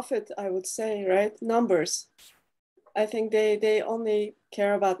profit, I would say, right? Numbers. I think they only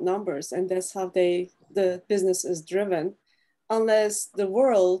care about numbers, and that's how the business is driven, unless the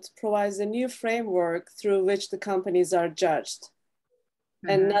world provides a new framework through which the companies are judged,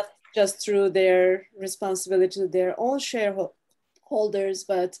 and not just through their responsibility to their own shareholders,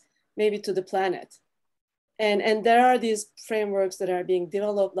 but maybe to the planet. And there are these frameworks that are being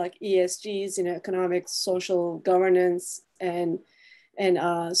developed, like ESGs, economic, social governance, and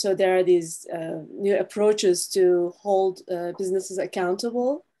so there are these new approaches to hold businesses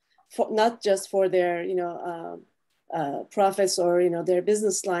accountable, for not just for their profits or their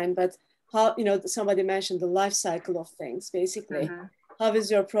business line, but how somebody mentioned the life cycle of things. Basically, how is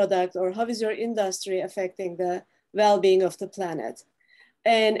your product or how is your industry affecting the well-being of the planet?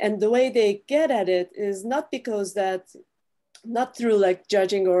 And the way they get at it is not because not through like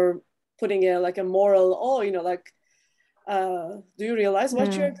judging or putting a moral, do you realize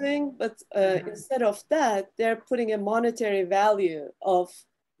what you're doing? But instead of that, they're putting a monetary value of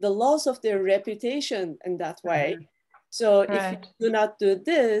the loss of their reputation in that way. So if you do not do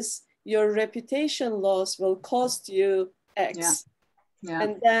this, your reputation loss will cost you X.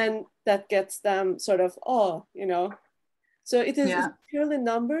 And then that gets them sort of, So it is it's purely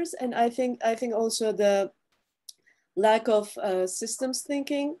numbers. And I think also the lack of systems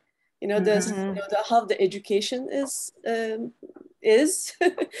thinking, how the education is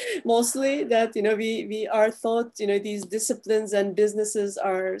mostly that, we are taught, these disciplines and businesses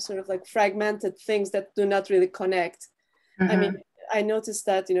are sort of like fragmented things that do not really connect. I mean, I noticed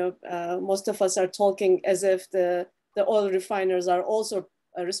that, most of us are talking as if the oil refiners are also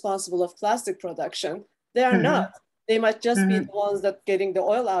responsible of plastic production. They are not. They might just be the ones that getting the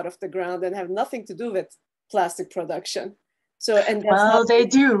oil out of the ground and have nothing to do with plastic production. So, and that's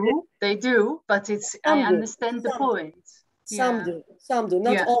they do, but I understand the point. Some do,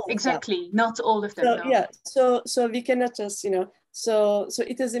 not all. Exactly, not all of them. So, no. So we cannot just, so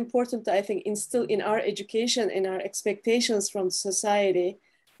it is important to, I think, instill in our education, in our expectations from society,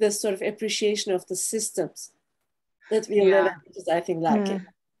 this sort of appreciation of the systems that we live in, which is, I think, lacking.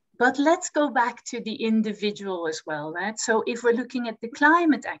 But let's go back to the individual as well, right? So if we're looking at the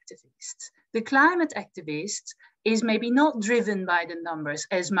climate activist is maybe not driven by the numbers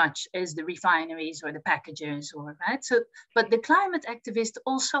as much as the refineries or the packagers, right? So, but the climate activist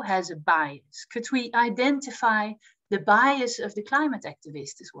also has a bias. Could we identify the bias of the climate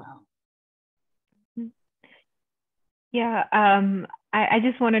activist as well? Yeah, I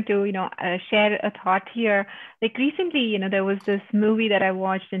just wanted to, share a thought here. Like recently, there was this movie that I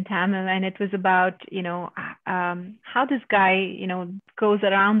watched in Tamil, and it was about, how this guy, goes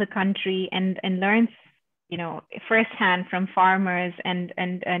around the country and learns, firsthand from farmers and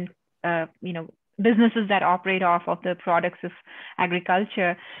businesses that operate off of the products of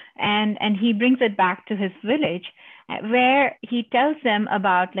agriculture, and he brings it back to his village, where he tells them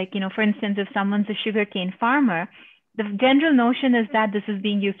about, like, for instance, if someone's a sugarcane farmer, the general notion is that this is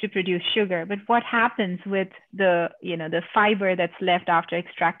being used to produce sugar, but what happens with the, the fiber that's left after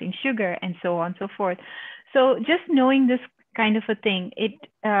extracting sugar, and so on and so forth. So just knowing this kind of a thing, it,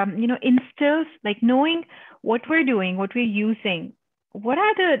 instills, like, knowing what we're doing, what we're using, what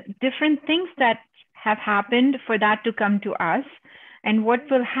are the different things that have happened for that to come to us, and what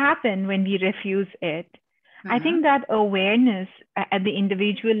will happen when we refuse it. I think that awareness at the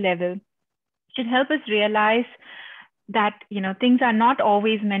individual level should help us realize that, things are not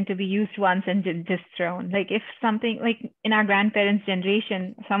always meant to be used once and just thrown. Like if something, like in our grandparents'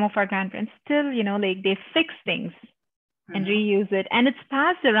 generation, some of our grandparents still, like they fix things and reuse it, and it's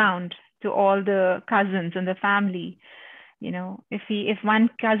passed around to all the cousins and the family. If one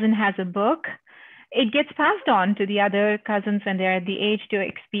cousin has a book, it gets passed on to the other cousins when they're at the age to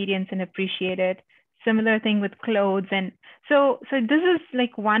experience and appreciate it. Similar thing with clothes. And so this is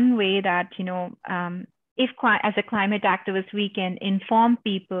like one way that, if as a climate activist, we can inform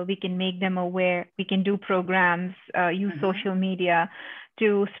people, we can make them aware, we can do programs, use social media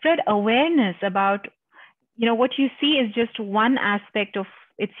to spread awareness about, what you see is just one aspect of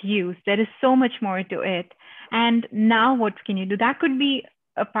its use. There is so much more to it. And now what can you do? That could be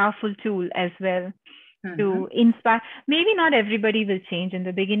a powerful tool as well to inspire. Maybe not everybody will change in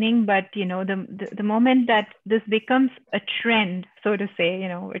the beginning, but the moment that this becomes a trend, so to say,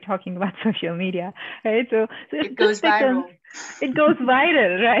 we're talking about social media, right? So it goes viral. It goes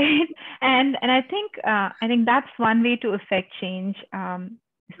viral, right? And I think that's one way to affect change.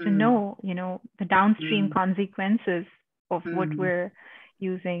 to know, you know, the downstream consequences of what we're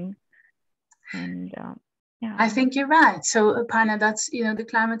using. And yeah, I think you're right. So Aparna, that's, you know, the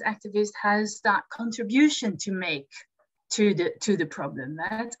climate activist has that contribution to make to the problem,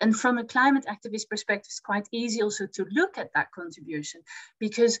 right? And from a climate activist perspective, it's quite easy also to look at that contribution,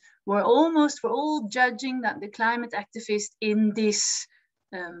 because we're all judging that the climate activist in this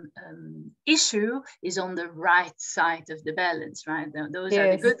issue is on the right side of the balance, right? Those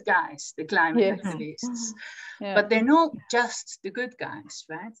are the good guys, the climate activists. But they're not just the good guys,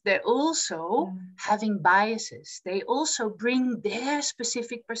 right? They're also having biases. They also bring their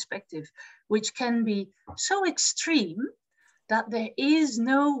specific perspective, which can be so extreme that there is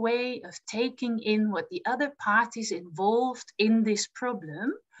no way of taking in what the other parties involved in this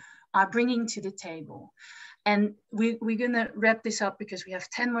problem are bringing to the table. And we're going to wrap this up because we have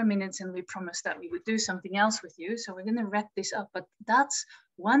 10 more minutes and we promised that we would do something else with you. So we're going to wrap this up. But that's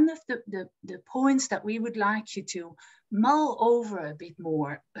one of the points that we would like you to mull over a bit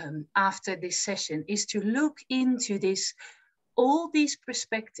more after this session, is to look into this, all these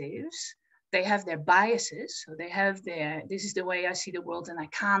perspectives. They have their biases, so they have their, this is the way I see the world and I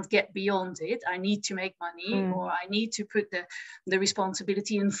can't get beyond it. I need to make money, or I need to put the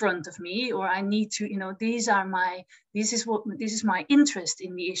responsibility in front of me, or I need to, you know, this is my interest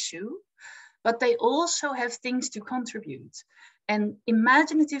in the issue. But they also have things to contribute. And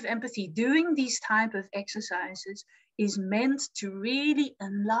imaginative empathy, doing these type of exercises, is meant to really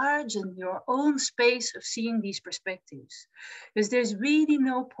enlarge your own space of seeing these perspectives. Because there's really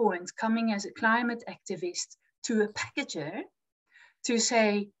no point coming as a climate activist to a packager to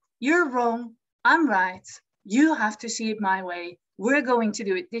say, you're wrong, I'm right, you have to see it my way, we're going to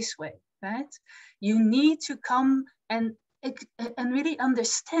do it this way, right? You need to come and really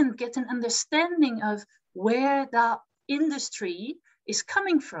understand, get an understanding of where that industry is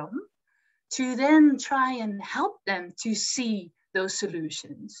coming from, to then try and help them to see those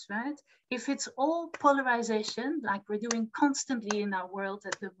solutions, right? If it's all polarization, like we're doing constantly in our world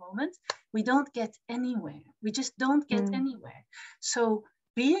at the moment, we don't get anywhere. We just don't get anywhere. So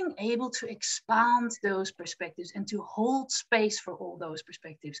being able to expand those perspectives and to hold space for all those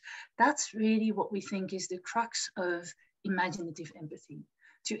perspectives, that's really what we think is the crux of imaginative empathy.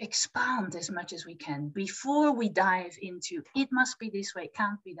 To expand as much as we can before we dive into, it must be this way,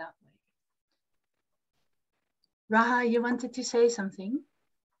 can't be that way. Raha, you wanted to say something?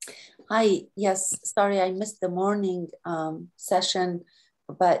 Hi, yes, sorry, I missed the morning session,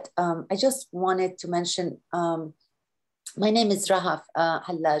 but I just wanted to mention, my name is Rahaf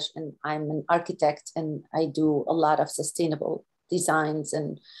Hallaj, and I'm an architect, and I do a lot of sustainable designs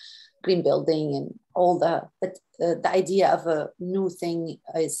and green building and all the, but the idea of a new thing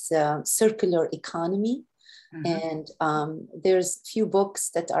is circular economy. And there's few books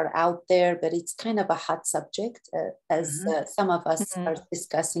that are out there, but it's kind of a hot subject, as some of us are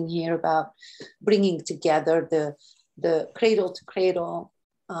discussing here, about bringing together the cradle to cradle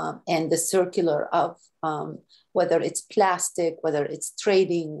and the circular of whether it's plastic, whether it's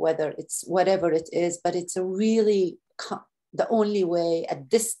trading, whether it's whatever it is, but it's a really the only way at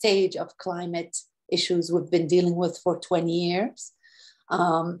this stage of climate issues we've been dealing with for 20 years.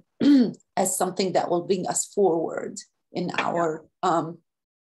 As something that will bring us forward in our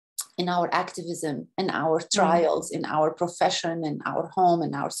activism, in our trials, in our profession, in our home,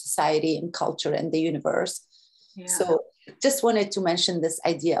 in our society and culture and the universe. So just wanted to mention this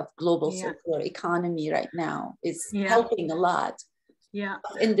idea of global circular economy right now is helping a lot.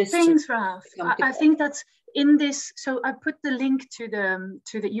 Thanks, Ralph. I think that's in this. So I put the link to the,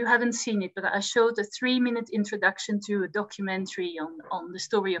 you haven't seen it, but I showed a 3-minute introduction to a documentary on the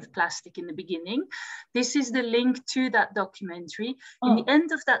story of plastic in the beginning. This is the link to that documentary. In the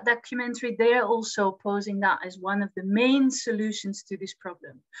end of that documentary, they're also posing that as one of the main solutions to this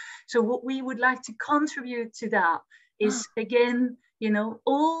problem. So what we would like to contribute to that is, again, you know,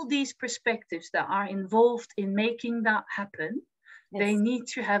 all these perspectives that are involved in making that happen. They need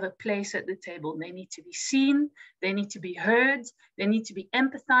to have a place at the table. They need to be seen, they need to be heard, they need to be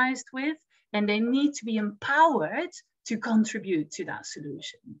empathized with, and they need to be empowered to contribute to that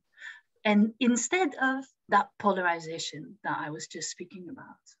solution. And instead of that polarization that I was just speaking about.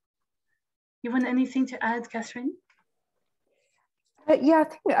 You want anything to add, Katherine? Yeah,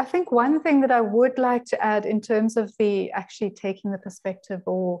 I think one thing that I would like to add in terms of the actually taking the perspective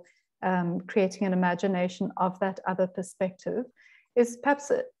or creating an imagination of that other perspective is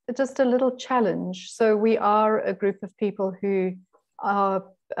perhaps just a little challenge. So we are a group of people who are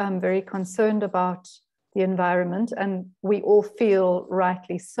very concerned about the environment, and we all feel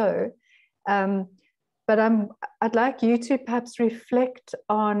rightly so. But but I'd like you to perhaps reflect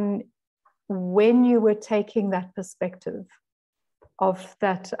on when you were taking that perspective of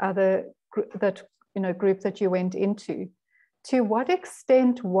that other group that you went into. To what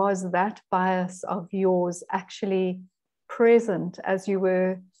extent was that bias of yours actually present as you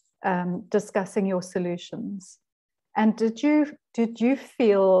were discussing your solutions? And did you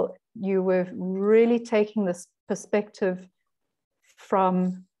feel you were really taking this perspective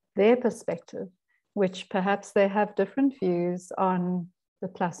from their perspective, which perhaps they have different views on the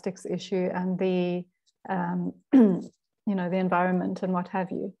plastics issue and the the environment and what have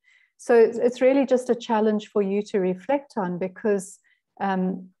you? So it's really just a challenge for you to reflect on, because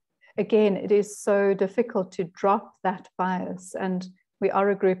again, it is so difficult to drop that bias, and we are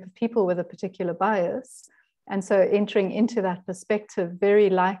a group of people with a particular bias. And so entering into that perspective, very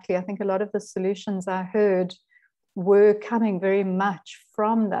likely, I think a lot of the solutions I heard were coming very much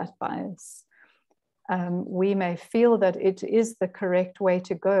from that bias. We may feel that it is the correct way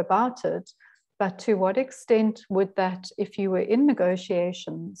to go about it, but to what extent would that, if you were in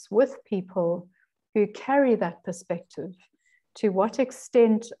negotiations with people who carry that perspective, to what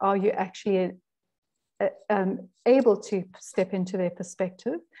extent are you actually able to step into their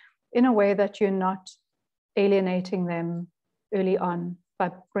perspective in a way that you're not alienating them early on by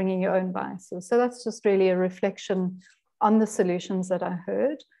bringing your own biases? So that's just really a reflection on the solutions that I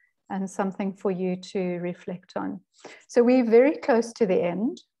heard, and something for you to reflect on. So we're very close to the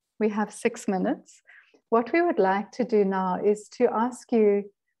end. We have 6 minutes. What we would like to do now is to ask you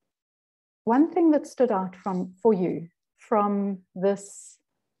one thing that stood out for you from this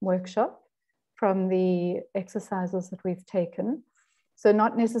workshop, from the exercises that we've taken. So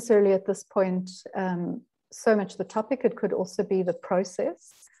not necessarily at this point so much the topic, it could also be the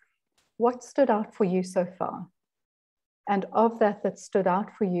process. What stood out for you so far? And of that stood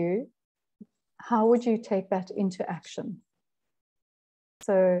out for you, how would you take that into action?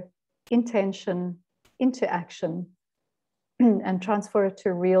 So intention into action and transfer it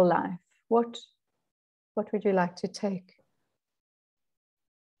to real life. What would you like to take?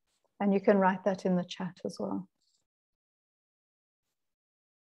 And you can write that in the chat as well.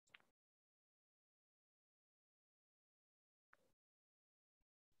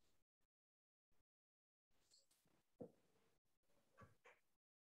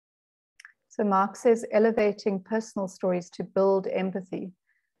 So Mark says, elevating personal stories to build empathy.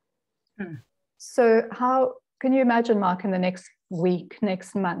 So how can you imagine, Mark, in the next week,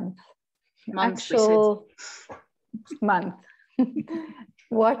 next month, actual month, how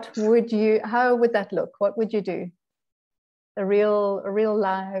would that look? What would you do? A real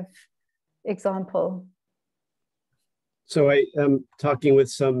live example. So I am talking with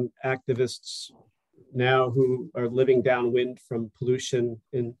some activists now who are living downwind from pollution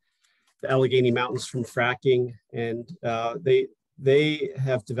in the Allegheny Mountains from fracking, and they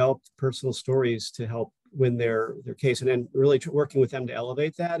have developed personal stories to help win their case, and then really working with them to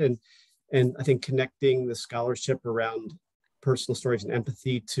elevate that, and I think connecting the scholarship around personal stories and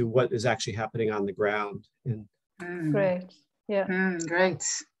empathy to what is actually happening on the ground. And great, yeah, great,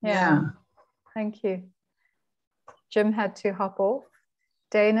 yeah. Thank you. Jim had to hop off.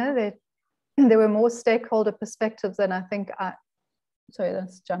 Dana, there were more stakeholder perspectives than I think sorry,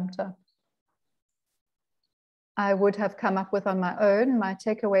 that's jumped up. I would have come up with on my own. My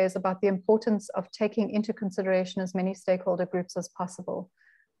takeaway is about the importance of taking into consideration as many stakeholder groups as possible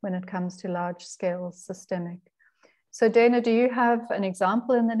when it comes to large scale systemic. So Dana, do you have an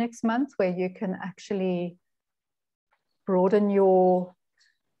example in the next month where you can actually broaden your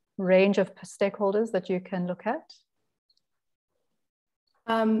range of stakeholders that you can look at?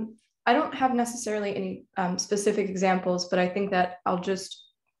 I don't have necessarily any specific examples, but I think that I'll just,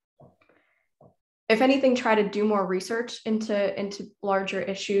 if anything, try to do more research into larger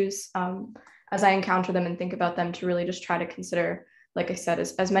issues as I encounter them and think about them, to really just try to consider, like I said,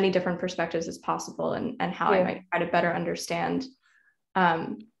 as many different perspectives as possible, and how I might try to better understand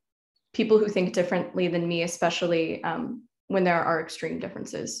people who think differently than me, especially when there are extreme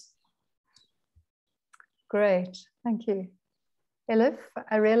differences. Great, thank you. Elif,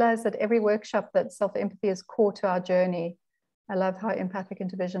 I realize that every workshop that self-empathy is core to our journey. I love how empathic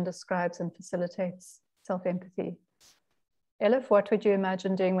intervision describes and facilitates self-empathy. Elif, what would you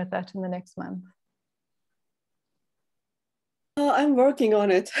imagine doing with that in the next month? I'm working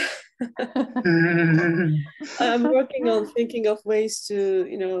on it. I'm working on thinking of ways to,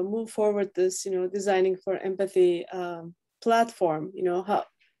 move forward this, designing for empathy platform,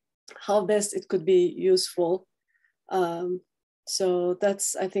 how best it could be useful. So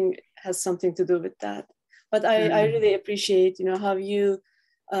that's, I think, has something to do with that. But I really appreciate, how you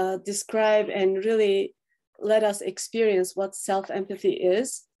describe and really let us experience what self-empathy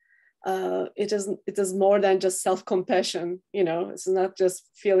is. It is more than just self-compassion. You know, it's not just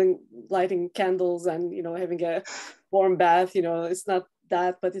lighting candles and, you know, having a warm bath. You know, it's not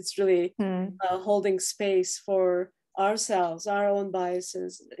that, but it's really holding space for ourselves, our own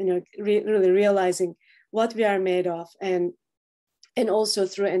biases. You know, really realizing what we are made of, and also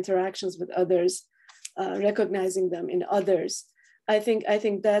through interactions with others, recognizing them in others. I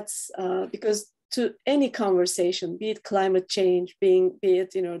think that's because to any conversation, be it climate change, be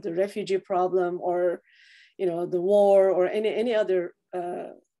it, you know, the refugee problem, or, you know, the war, or any other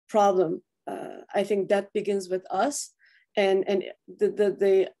problem, I think that begins with us, and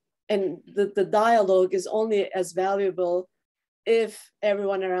the dialogue is only as valuable if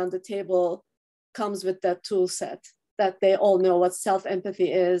everyone around the table comes with that tool set, that they all know what self-empathy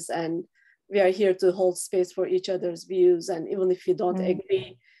is, and we are here to hold space for each other's views, and even if you don't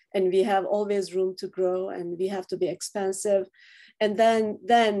agree, and we have always room to grow, and we have to be expansive, and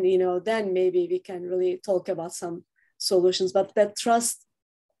then you know, then maybe we can really talk about some solutions. But that trust,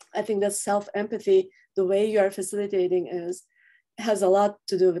 I think that self-empathy, the way you are facilitating has a lot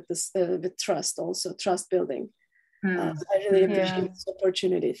to do with this, with trust, also trust building. I really appreciate this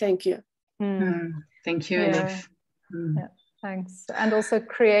opportunity. Thank you. Thank you, Elif. Yeah, thanks. And also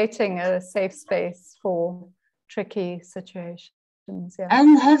creating a safe space for tricky situations. Yeah.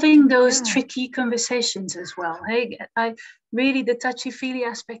 And having those tricky conversations as well. Hey, I really, the touchy-feely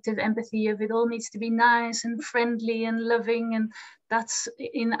aspect of empathy, of it all needs to be nice and friendly and loving, and that's,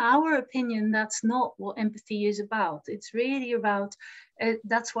 in our opinion, that's not what empathy is about. It's really about,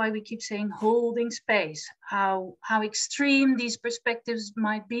 that's why we keep saying holding space. How extreme these perspectives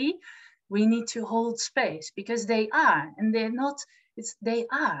might be, we need to hold space, because they are, and they're not, they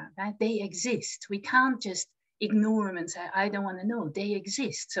are, right? They exist. We can't just ignore them and say, I don't want to know. They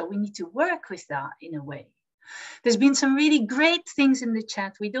exist. So we need to work with that in a way. There's been some really great things in the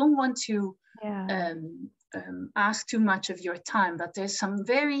chat. We don't want to ask too much of your time, but there's some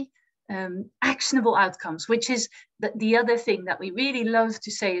very actionable outcomes, which is the other thing that we really love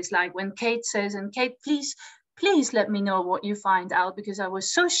to say is like when Kate says, and Kate, please let me know what you find out, because I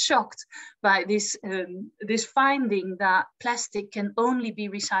was so shocked by this finding that plastic can only be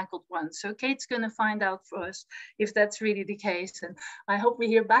recycled once. So Kate's going to find out for us if that's really the case. And I hope we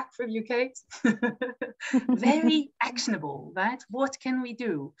hear back from you, Kate. Very actionable, right? What can we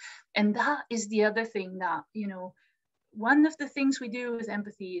do? And that is the other thing that, you know, one of the things we do with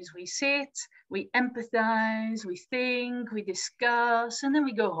empathy is we sit, we empathize, we think, we discuss, and then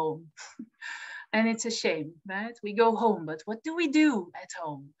we go home. And it's a shame, right? We go home, but what do we do at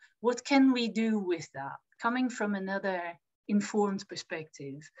home? What can we do with that? Coming from another informed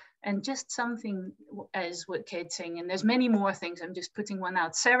perspective, and just something as what Kate's saying, and there's many more things, I'm just putting one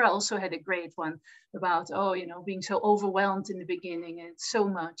out. Sarah also had a great one about, oh, you know, being so overwhelmed in the beginning, and it's so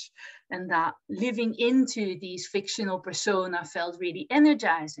much, and that living into these fictional persona felt really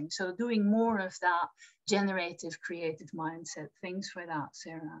energizing. So doing more of that generative, creative mindset. Thanks for that,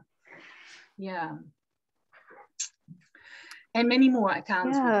 Sarah. Yeah, and many more. I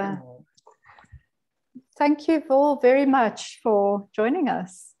can't. Yeah. Thank you all very much for joining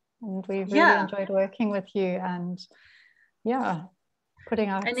us, and we've really enjoyed working with you, and putting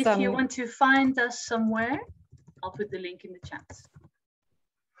out. And if you want to find us somewhere, I'll put the link in the chat.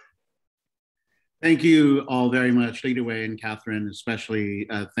 Thank you all very much, Lidewij and Katherine, especially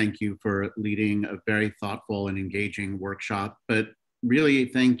thank you for leading a very thoughtful and engaging workshop, but really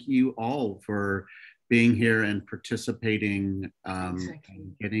thank you all for being here and participating, and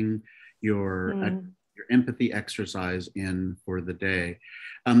getting your empathy exercise in for the day.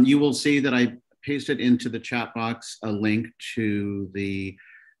 You will see that I pasted into the chat box a link to the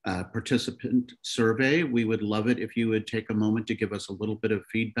participant survey. We would love it if you would take a moment to give us a little bit of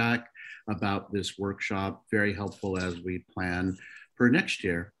feedback about this workshop. Very helpful as we plan for next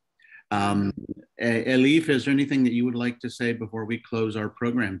year. Elif, is there anything that you would like to say before we close our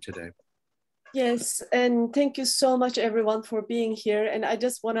program today? Yes, and thank you so much, everyone, for being here. And I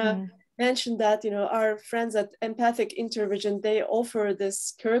just want to mention that, you know, our friends at Empathic Intervision, they offer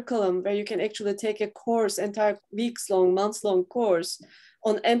this curriculum where you can actually take a course, entire weeks-long, months-long course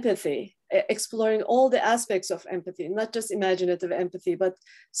on empathy, exploring all the aspects of empathy, not just imaginative empathy, but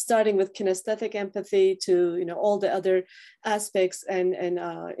starting with kinesthetic empathy to, you know, all the other aspects, and in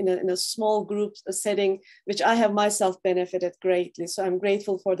a small group setting, which I have myself benefited greatly. So I'm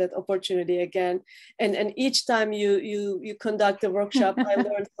grateful for that opportunity again. And each time you conduct a workshop, I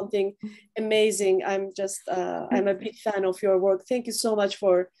learned something amazing. I'm a big fan of your work. Thank you so much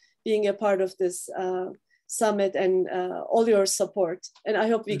for being a part of this summit and all your support. And I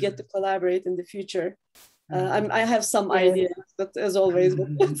hope we get to collaborate in the future. I have some ideas, but as always,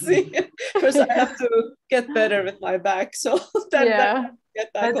 let's see. First, I have to get better with my back, so then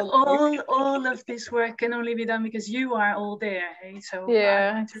get back but on all of this work can only be done because you are all there. Hey? So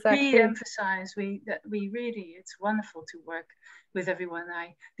yeah, to exactly. re-emphasize, that we really, it's wonderful to work with everyone.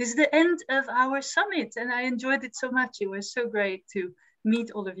 This is the end of our summit, and I enjoyed it so much. It was so great to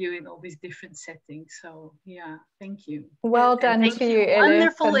meet all of you in all these different settings. So yeah, thank you. Well done to you, Elif.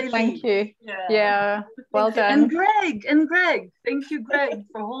 Wonderful, Elif. Thank you. Yeah, well done. And Greg, thank you, Greg,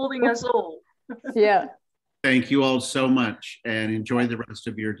 for holding us all. Yeah. Thank you all so much, and enjoy the rest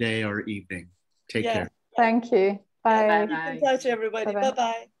of your day or evening. Take care. Thank you. Bye. Keep in touch, everybody.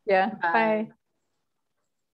 Bye-bye. Yeah, bye.